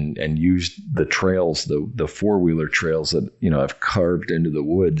and used the trails, the four-wheeler trails that I've carved into the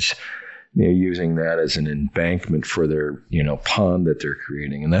woods, using that as an embankment for their, pond that they're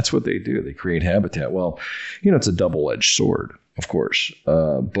creating. And that's what they do. They create habitat. Well, it's a double-edged sword, of course.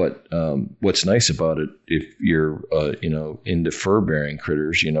 But what's nice about it, if you're, into fur-bearing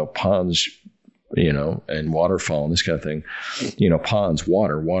critters, ponds, and waterfowl and this kind of thing, ponds,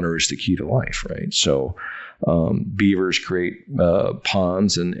 water is the key to life, right? So beavers create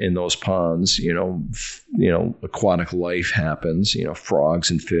ponds, and in those ponds, aquatic life happens, frogs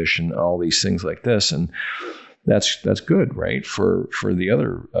and fish and all these things like this. And that's good, right? For the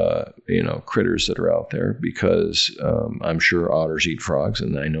other, critters that are out there, because I'm sure otters eat frogs,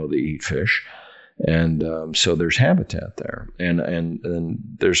 and I know they eat fish. And so there's habitat there. And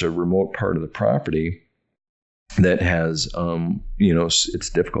there's a remote part of the property that has, it's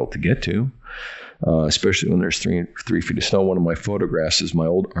difficult to get to. Especially when there's three feet of snow. One of my photographs is my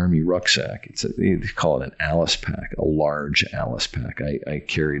old Army rucksack. They call it an Alice pack, a large Alice pack. I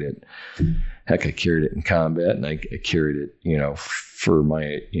carried it. Heck, I carried it in combat, and I carried it, for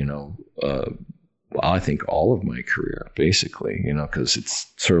my, I think all of my career, basically, because it's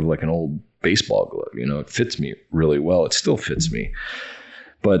sort of like an old baseball glove. It fits me really well. It still fits me.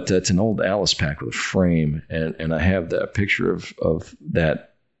 But it's an old Alice pack with a frame, and I have that picture of that.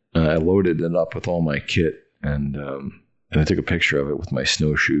 I loaded it up with all my kit, and I took a picture of it with my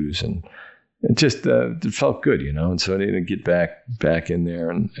snowshoes, and it just it felt good, And so I needed to get back in there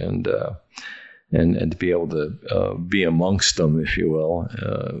and to be able to be amongst them, if you will,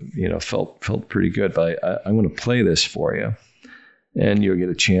 felt pretty good. But I'm going to play this for you, and you'll get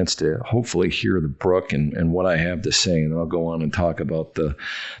a chance to hopefully hear the brook and what I have to say, and I'll go on and talk about the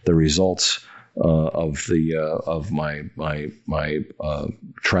results of my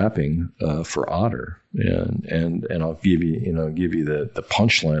trapping for otter, and I'll give you the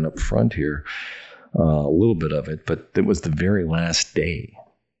punchline up front here, a little bit of it. But it was the very last day,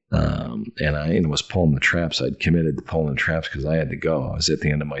 and I was pulling the traps. I'd committed to pulling the traps because I had to go. I was at the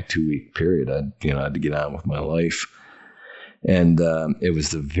end of my 2-week period. I had to get on with my life, and it was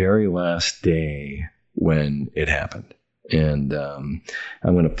the very last day when it happened. And I'm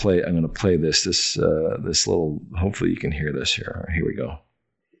going to play this little. Hopefully you can hear this here. All right, here we go.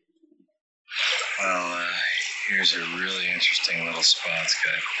 Well, here's a really interesting little spot. It's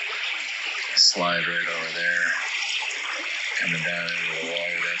got a slide right over there, coming down into the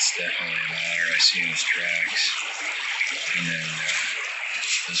water. That's definitely an otter. I see his tracks, and then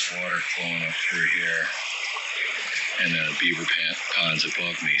there's water flowing up through here, and the beaver ponds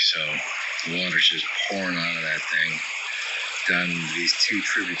above me. So the water's just pouring out of that thing down these two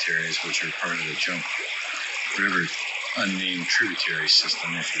tributaries, which are part of the Jump River unnamed tributary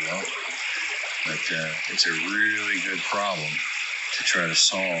system, if you will. But it's a really good problem to try to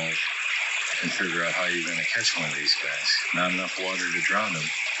solve and figure out how you're going to catch one of these guys. Not enough water to drown them,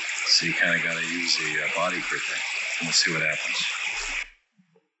 so you kind of got to use a body gripper, and we'll see what happens.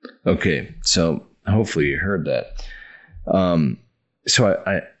 Okay, so hopefully you heard that. So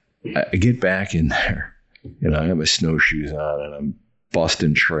I get back in there, I have my snowshoes on and I'm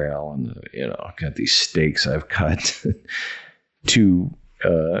busting trail and, I've got these stakes I've cut, two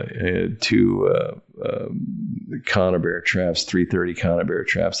conibear traps, 330 conibear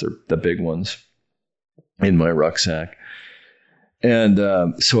traps. They're the big ones in my rucksack. And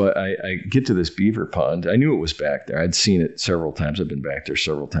so I get to this beaver pond. I knew it was back there. I'd seen it several times. I've been back there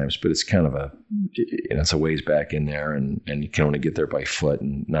several times, but it's kind of it's a ways back in there, and you can only get there by foot.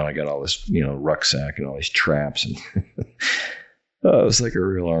 And now I got all this, rucksack and all these traps, and it was like a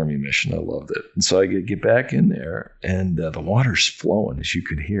real army mission. I loved it. And so I get back in there, and the water's flowing, as you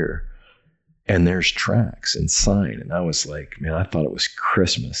could hear. And there's tracks and sign. And I was like, man, I thought it was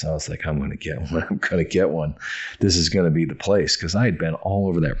Christmas. I was like, I'm going to get one. I'm going to get one. This is going to be the place. Because I had been all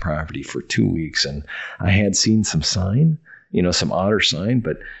over that property for 2 weeks. And I had seen some sign, some otter sign.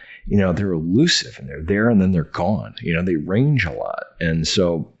 But, they're elusive. And they're there and then they're gone. They range a lot. And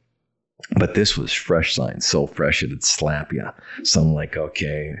so, but this was fresh sign. So fresh it'd slap you. So I'm like,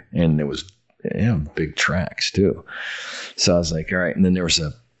 okay. And it was big tracks too. So I was like, all right. And then there was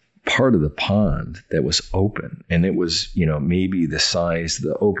a part of the pond that was open, and it was maybe the size,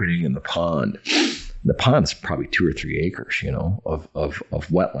 the opening in the pond. The pond's probably 2 or 3 acres, of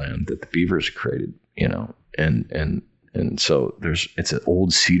wetland that the beavers created, and so it's an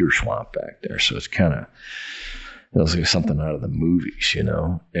old cedar swamp back there, so it's kind of, it was like something out of the movies,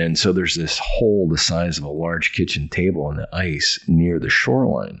 and so there's this hole the size of a large kitchen table in the ice near the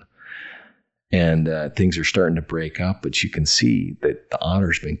shoreline. And things are starting to break up, but you can see that the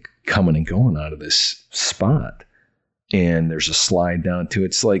otter's been coming and going out of this spot. And there's a slide down to it.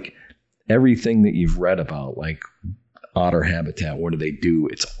 It's like everything that you've read about, like otter habitat, what do they do?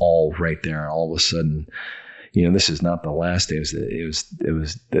 It's all right there. All of a sudden, this is not the last day. It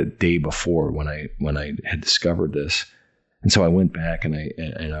was the day before when I had discovered this. And so I went back and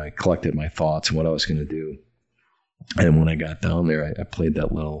I collected my thoughts and what I was going to do. And when I got down there, I played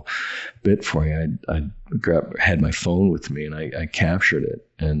that little bit for you. I had my phone with me and I captured it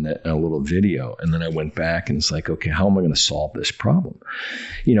and a little video. And then I went back and it's like, okay, how am I going to solve this problem?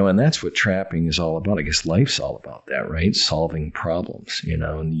 And that's what trapping is all about. I guess life's all about that, right? Solving problems,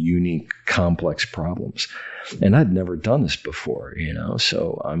 and unique, complex problems. And I'd never done this before,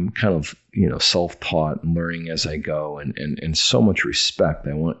 so I'm kind of, self-taught and learning as I go and so much respect.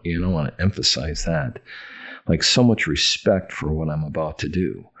 I want to emphasize that. Like so much respect for what I'm about to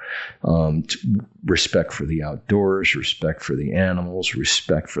do. Respect for the outdoors, respect for the animals,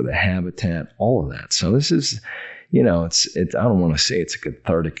 respect for the habitat, all of that. So this is, I don't want to say it's a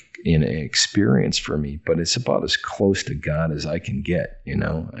cathartic experience for me, but it's about as close to God as I can get,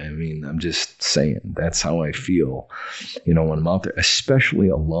 I'm just saying that's how I feel, when I'm out there, especially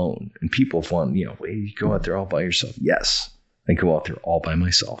alone. And people want, you go out there all by yourself. Yes, I go out there all by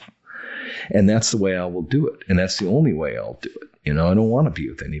myself. And that's the way I will do it. And that's the only way I'll do it. I don't want to be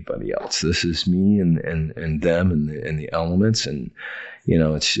with anybody else. This is me and them and the elements. And,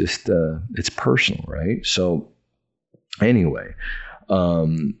 it's just, it's personal, right? So anyway,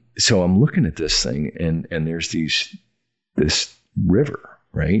 so I'm looking at this thing and there's this river,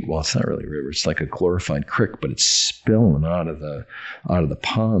 right? Well, it's not really a river. It's like a glorified creek, but it's spilling out of the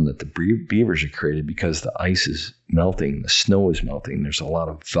pond that the beavers have created because the ice is melting, the snow is melting. There's a lot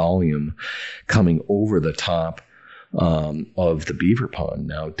of volume coming over the top of the beaver pond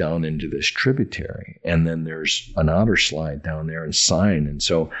now down into this tributary. And then there's an otter slide down there and sign. And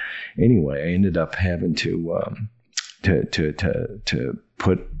so anyway, I ended up having to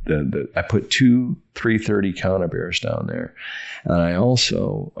put I put 2 330 conibears down there, and I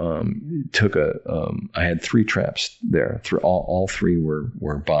also took I had 3 traps there. All 3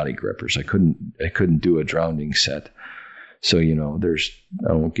 were body grippers. I couldn't do a drowning set, so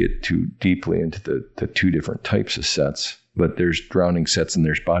I won't get too deeply into the 2 different types of sets, but there's drowning sets and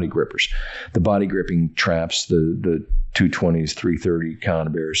there's body grippers. The body gripping traps, the 220s, 330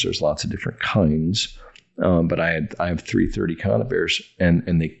 conibears. There's lots of different kinds. But I have 330 conibears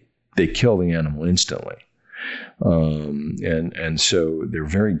and they kill the animal instantly. And so they're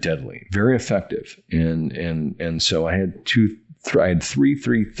very deadly, very effective. And so I had 3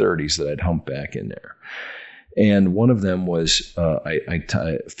 330s that I'd hump back in there. And one of them was, I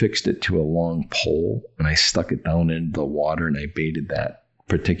fixed it to a long pole and I stuck it down into the water and I baited that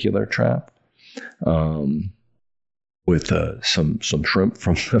particular trap, with, some shrimp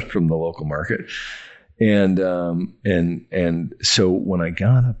from the local market. And so when I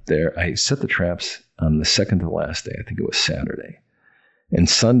got up there, I set the traps on the second to last day. I think it was Saturday. And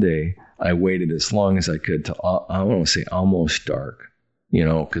Sunday, I waited as long as I could till, I want to say almost dark.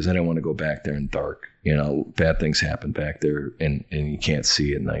 because I didn't want to go back there in dark. Bad things happen back there, and you can't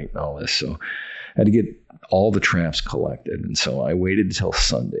see at night and all this. So I had to get all the traps collected. And so I waited until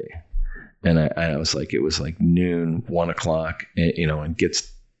Sunday. And I was like, it was like noon, 1 o'clock, and it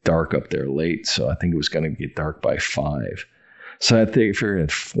gets dark up there late. So I think it was going to get dark by 5. So I figured I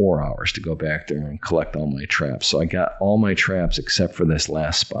had 4 hours to go back there and collect all my traps. So I got all my traps except for this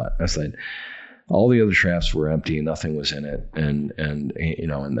last spot. I said, all the other traps were empty. Nothing was in it. And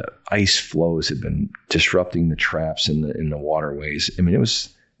the ice flows had been disrupting the traps in the waterways. I mean, it was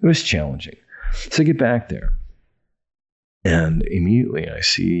challenging. So I get back there, and immediately I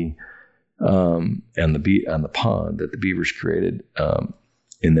see on the pond that the beavers created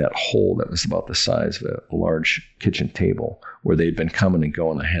in that hole that was about the size of a large kitchen table where they'd been coming and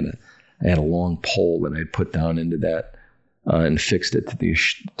going. I had a long pole that I'd put down into that and fixed it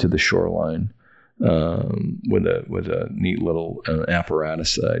to the shoreline with a neat little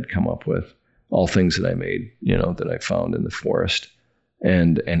apparatus that I'd come up with, all things that I made, that I found in the forest.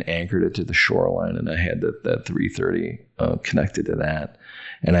 And anchored it to the shoreline, and I had that 330 connected to that,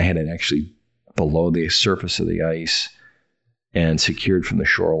 and I had it actually below the surface of the ice and secured from the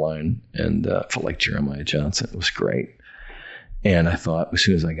shoreline, and felt like Jeremiah Johnson. It was great. And I thought, as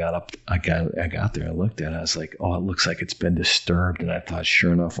soon as I got up, I got there, I looked at it, I was like, oh, it looks like it's been disturbed. And I thought,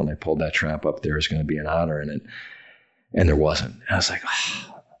 sure enough, when I pulled that trap up, there was going to be an otter in it, and there wasn't. And I was like,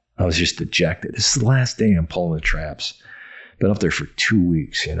 I was just dejected. This is the last day I'm pulling the traps. Been up there for 2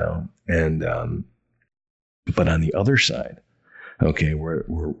 weeks, and but on the other side, okay, where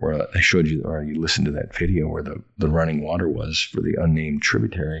I showed you, or you listened to that video where the running water was for the unnamed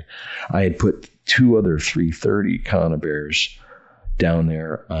tributary, I had put 2 other 330 conibears down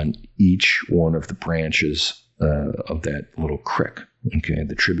there on each one of the branches of that little creek. Okay,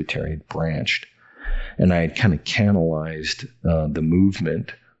 the tributary had branched, and I had kind of canalized the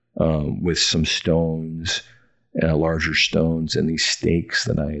movement with some stones. Larger stones and these stakes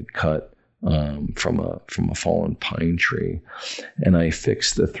that I had cut from a fallen pine tree, and I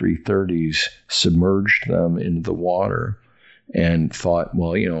fixed the 330s, submerged them into the water, and thought,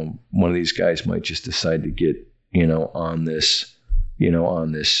 well, one of these guys might just decide to get on this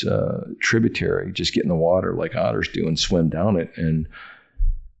tributary, just get in the water like otters do and swim down it, and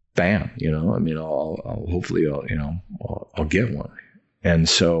bam, I'll hopefully I'll get one. And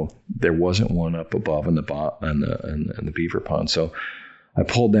so there wasn't one up above in the beaver pond. So I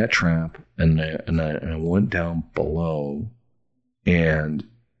pulled that trap and I went down below, and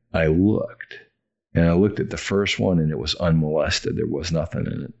I looked at the first one, and it was unmolested. There was nothing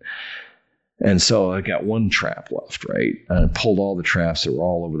in it. And so I got one trap left, right? And I pulled all the traps that were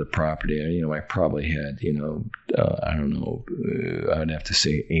all over the property. I probably had, I don't know, I'd have to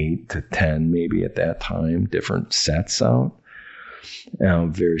say 8 to 10 maybe at that time, different sets out.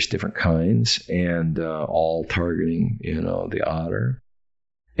 Various different kinds, and all targeting, the otter.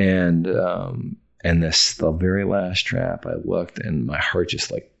 And the very last trap, I looked, and my heart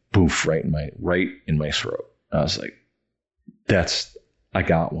just like poof right in my throat. I was like, I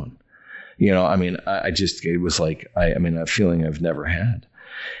got one. It was like a feeling I've never had.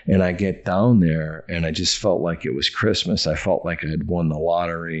 And I get down there, and I just felt like it was Christmas. I felt like I had won the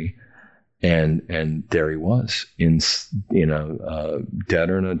lottery. And there he was, deader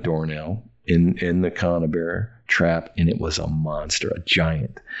than a doornail in the conibear trap, and it was a monster, a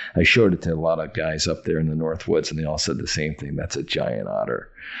giant. I showed it to a lot of guys up there in the North Woods, and they all said the same thing. That's a giant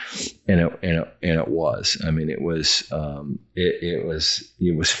otter, and it was. I mean, it was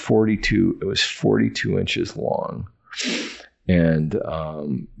 42. It was 42 inches long. And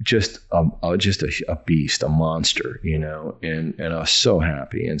just a beast, a monster, and I was so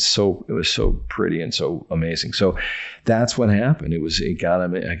happy, and it was so pretty and so amazing. So that's what happened. I got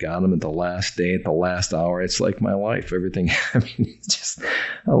him at the last day, at the last hour. It's like my life. Everything. It's just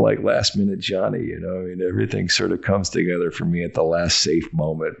I'm like last minute Johnny. Everything sort of comes together for me at the last safe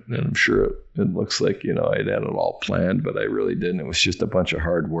moment. And I'm sure it looks like I'd had it all planned, but I really didn't. It was just a bunch of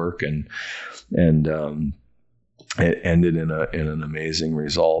hard work and it ended in an amazing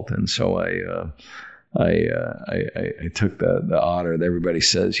result. And so I took the otter that everybody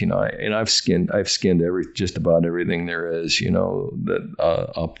says, I've skinned just about everything there is, that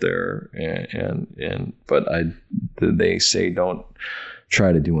up there, but they say don't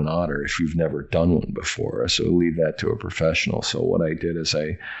try to do an otter if you've never done one before. So leave that to a professional. So what I did is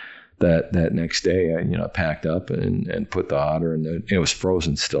that next day, I packed up and put the otter in it was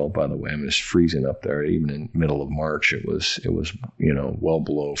frozen still, by the way. I mean, it's freezing up there. Even in middle of March, it was well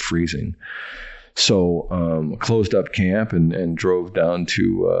below freezing. So closed up camp and drove down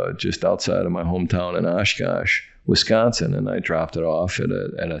to just outside of my hometown in Oshkosh, Wisconsin, and I dropped it off at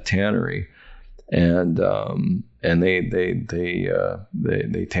a tannery, and they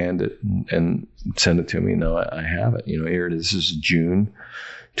tanned it and sent it to me. Now I have it. Here it is. This is June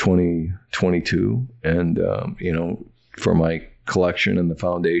 2022, and for my collection and the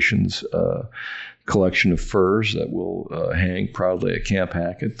foundation's collection of furs that will hang proudly at Camp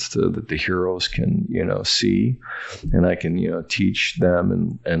Hackett, so that the heroes can see, and I can teach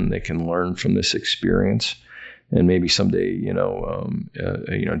them, and they can learn from this experience, and maybe someday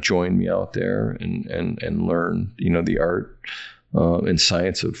join me out there and learn the art and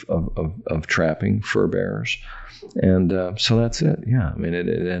science of trapping fur bearers. And so that's it. Yeah, I mean, it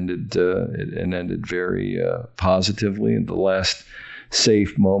ended very positively in the last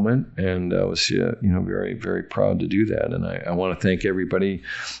safe moment, and I was very, very proud to do that. And I want to thank everybody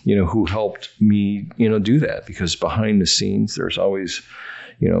who helped me do that, because behind the scenes there's always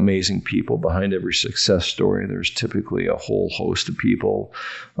amazing people. Behind every success story there's typically a whole host of people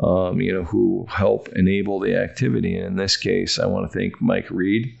who help enable the activity. And in this case, I want to thank Mike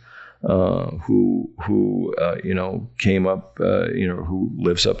Reed, who came up, who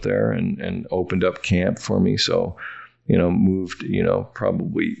lives up there and opened up camp for me. So, moved,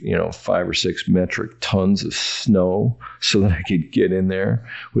 probably, 5 or 6 metric tons of snow so that I could get in there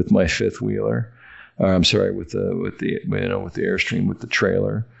with my fifth wheeler. I'm sorry, with the Airstream, with the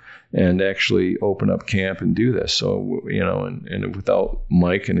trailer, and actually open up camp and do this. So, and without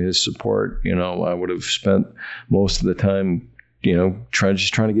Mike and his support, I would have spent most of the time trying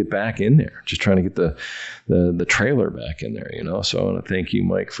to get back in there, just trying to get the trailer back in there, So I want to thank you,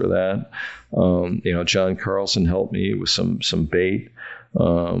 Mike, for that. John Carlson helped me with some bait,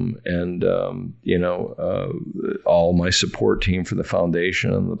 all my support team for the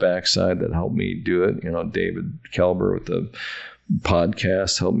foundation on the backside that helped me do it. David Kelber with the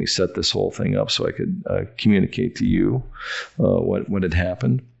podcast helped me set this whole thing up so I could communicate to you what had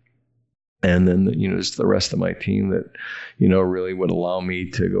happened. And then, just the rest of my team that, really would allow me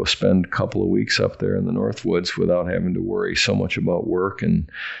to go spend a couple of weeks up there in the Northwoods without having to worry so much about work and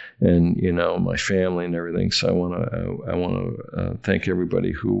my family and everything. So I want to thank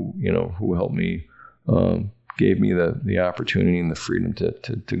everybody who helped me, gave me the opportunity and the freedom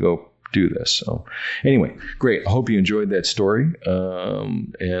to go do this. So anyway, great. I hope you enjoyed that story.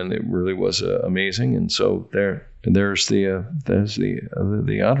 And it really was amazing. And so there's the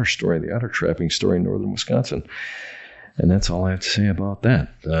otter story, the otter trapping story in northern Wisconsin. And that's all I have to say about that.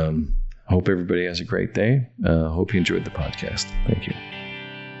 Hope everybody has a great day. Hope you enjoyed the podcast. Thank you.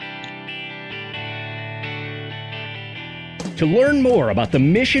 To learn more about the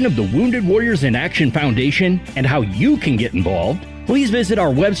mission of the Wounded Warriors in Action Foundation and how you can get involved, please visit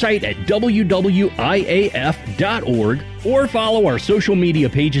our website at wwiaf.org or follow our social media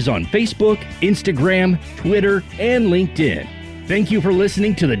pages on Facebook, Instagram, Twitter, and LinkedIn. Thank you for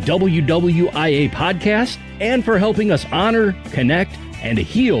listening to the WWIA podcast and for helping us honor, connect, and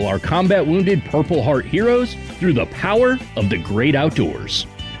heal our combat wounded Purple Heart heroes through the power of the great outdoors.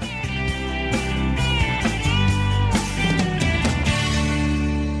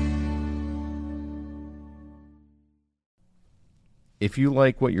 If you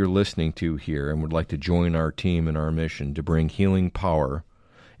like what you're listening to here and would like to join our team in our mission to bring healing power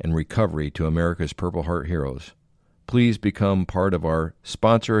and recovery to America's Purple Heart heroes, please become part of our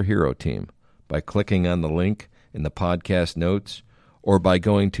Sponsor a Hero team by clicking on the link in the podcast notes or by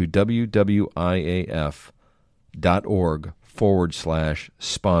going to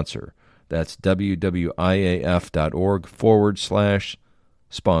wwiaf.org/sponsor. That's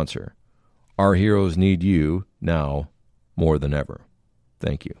wwiaf.org/sponsor. Our heroes need you now more than ever.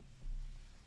 Thank you.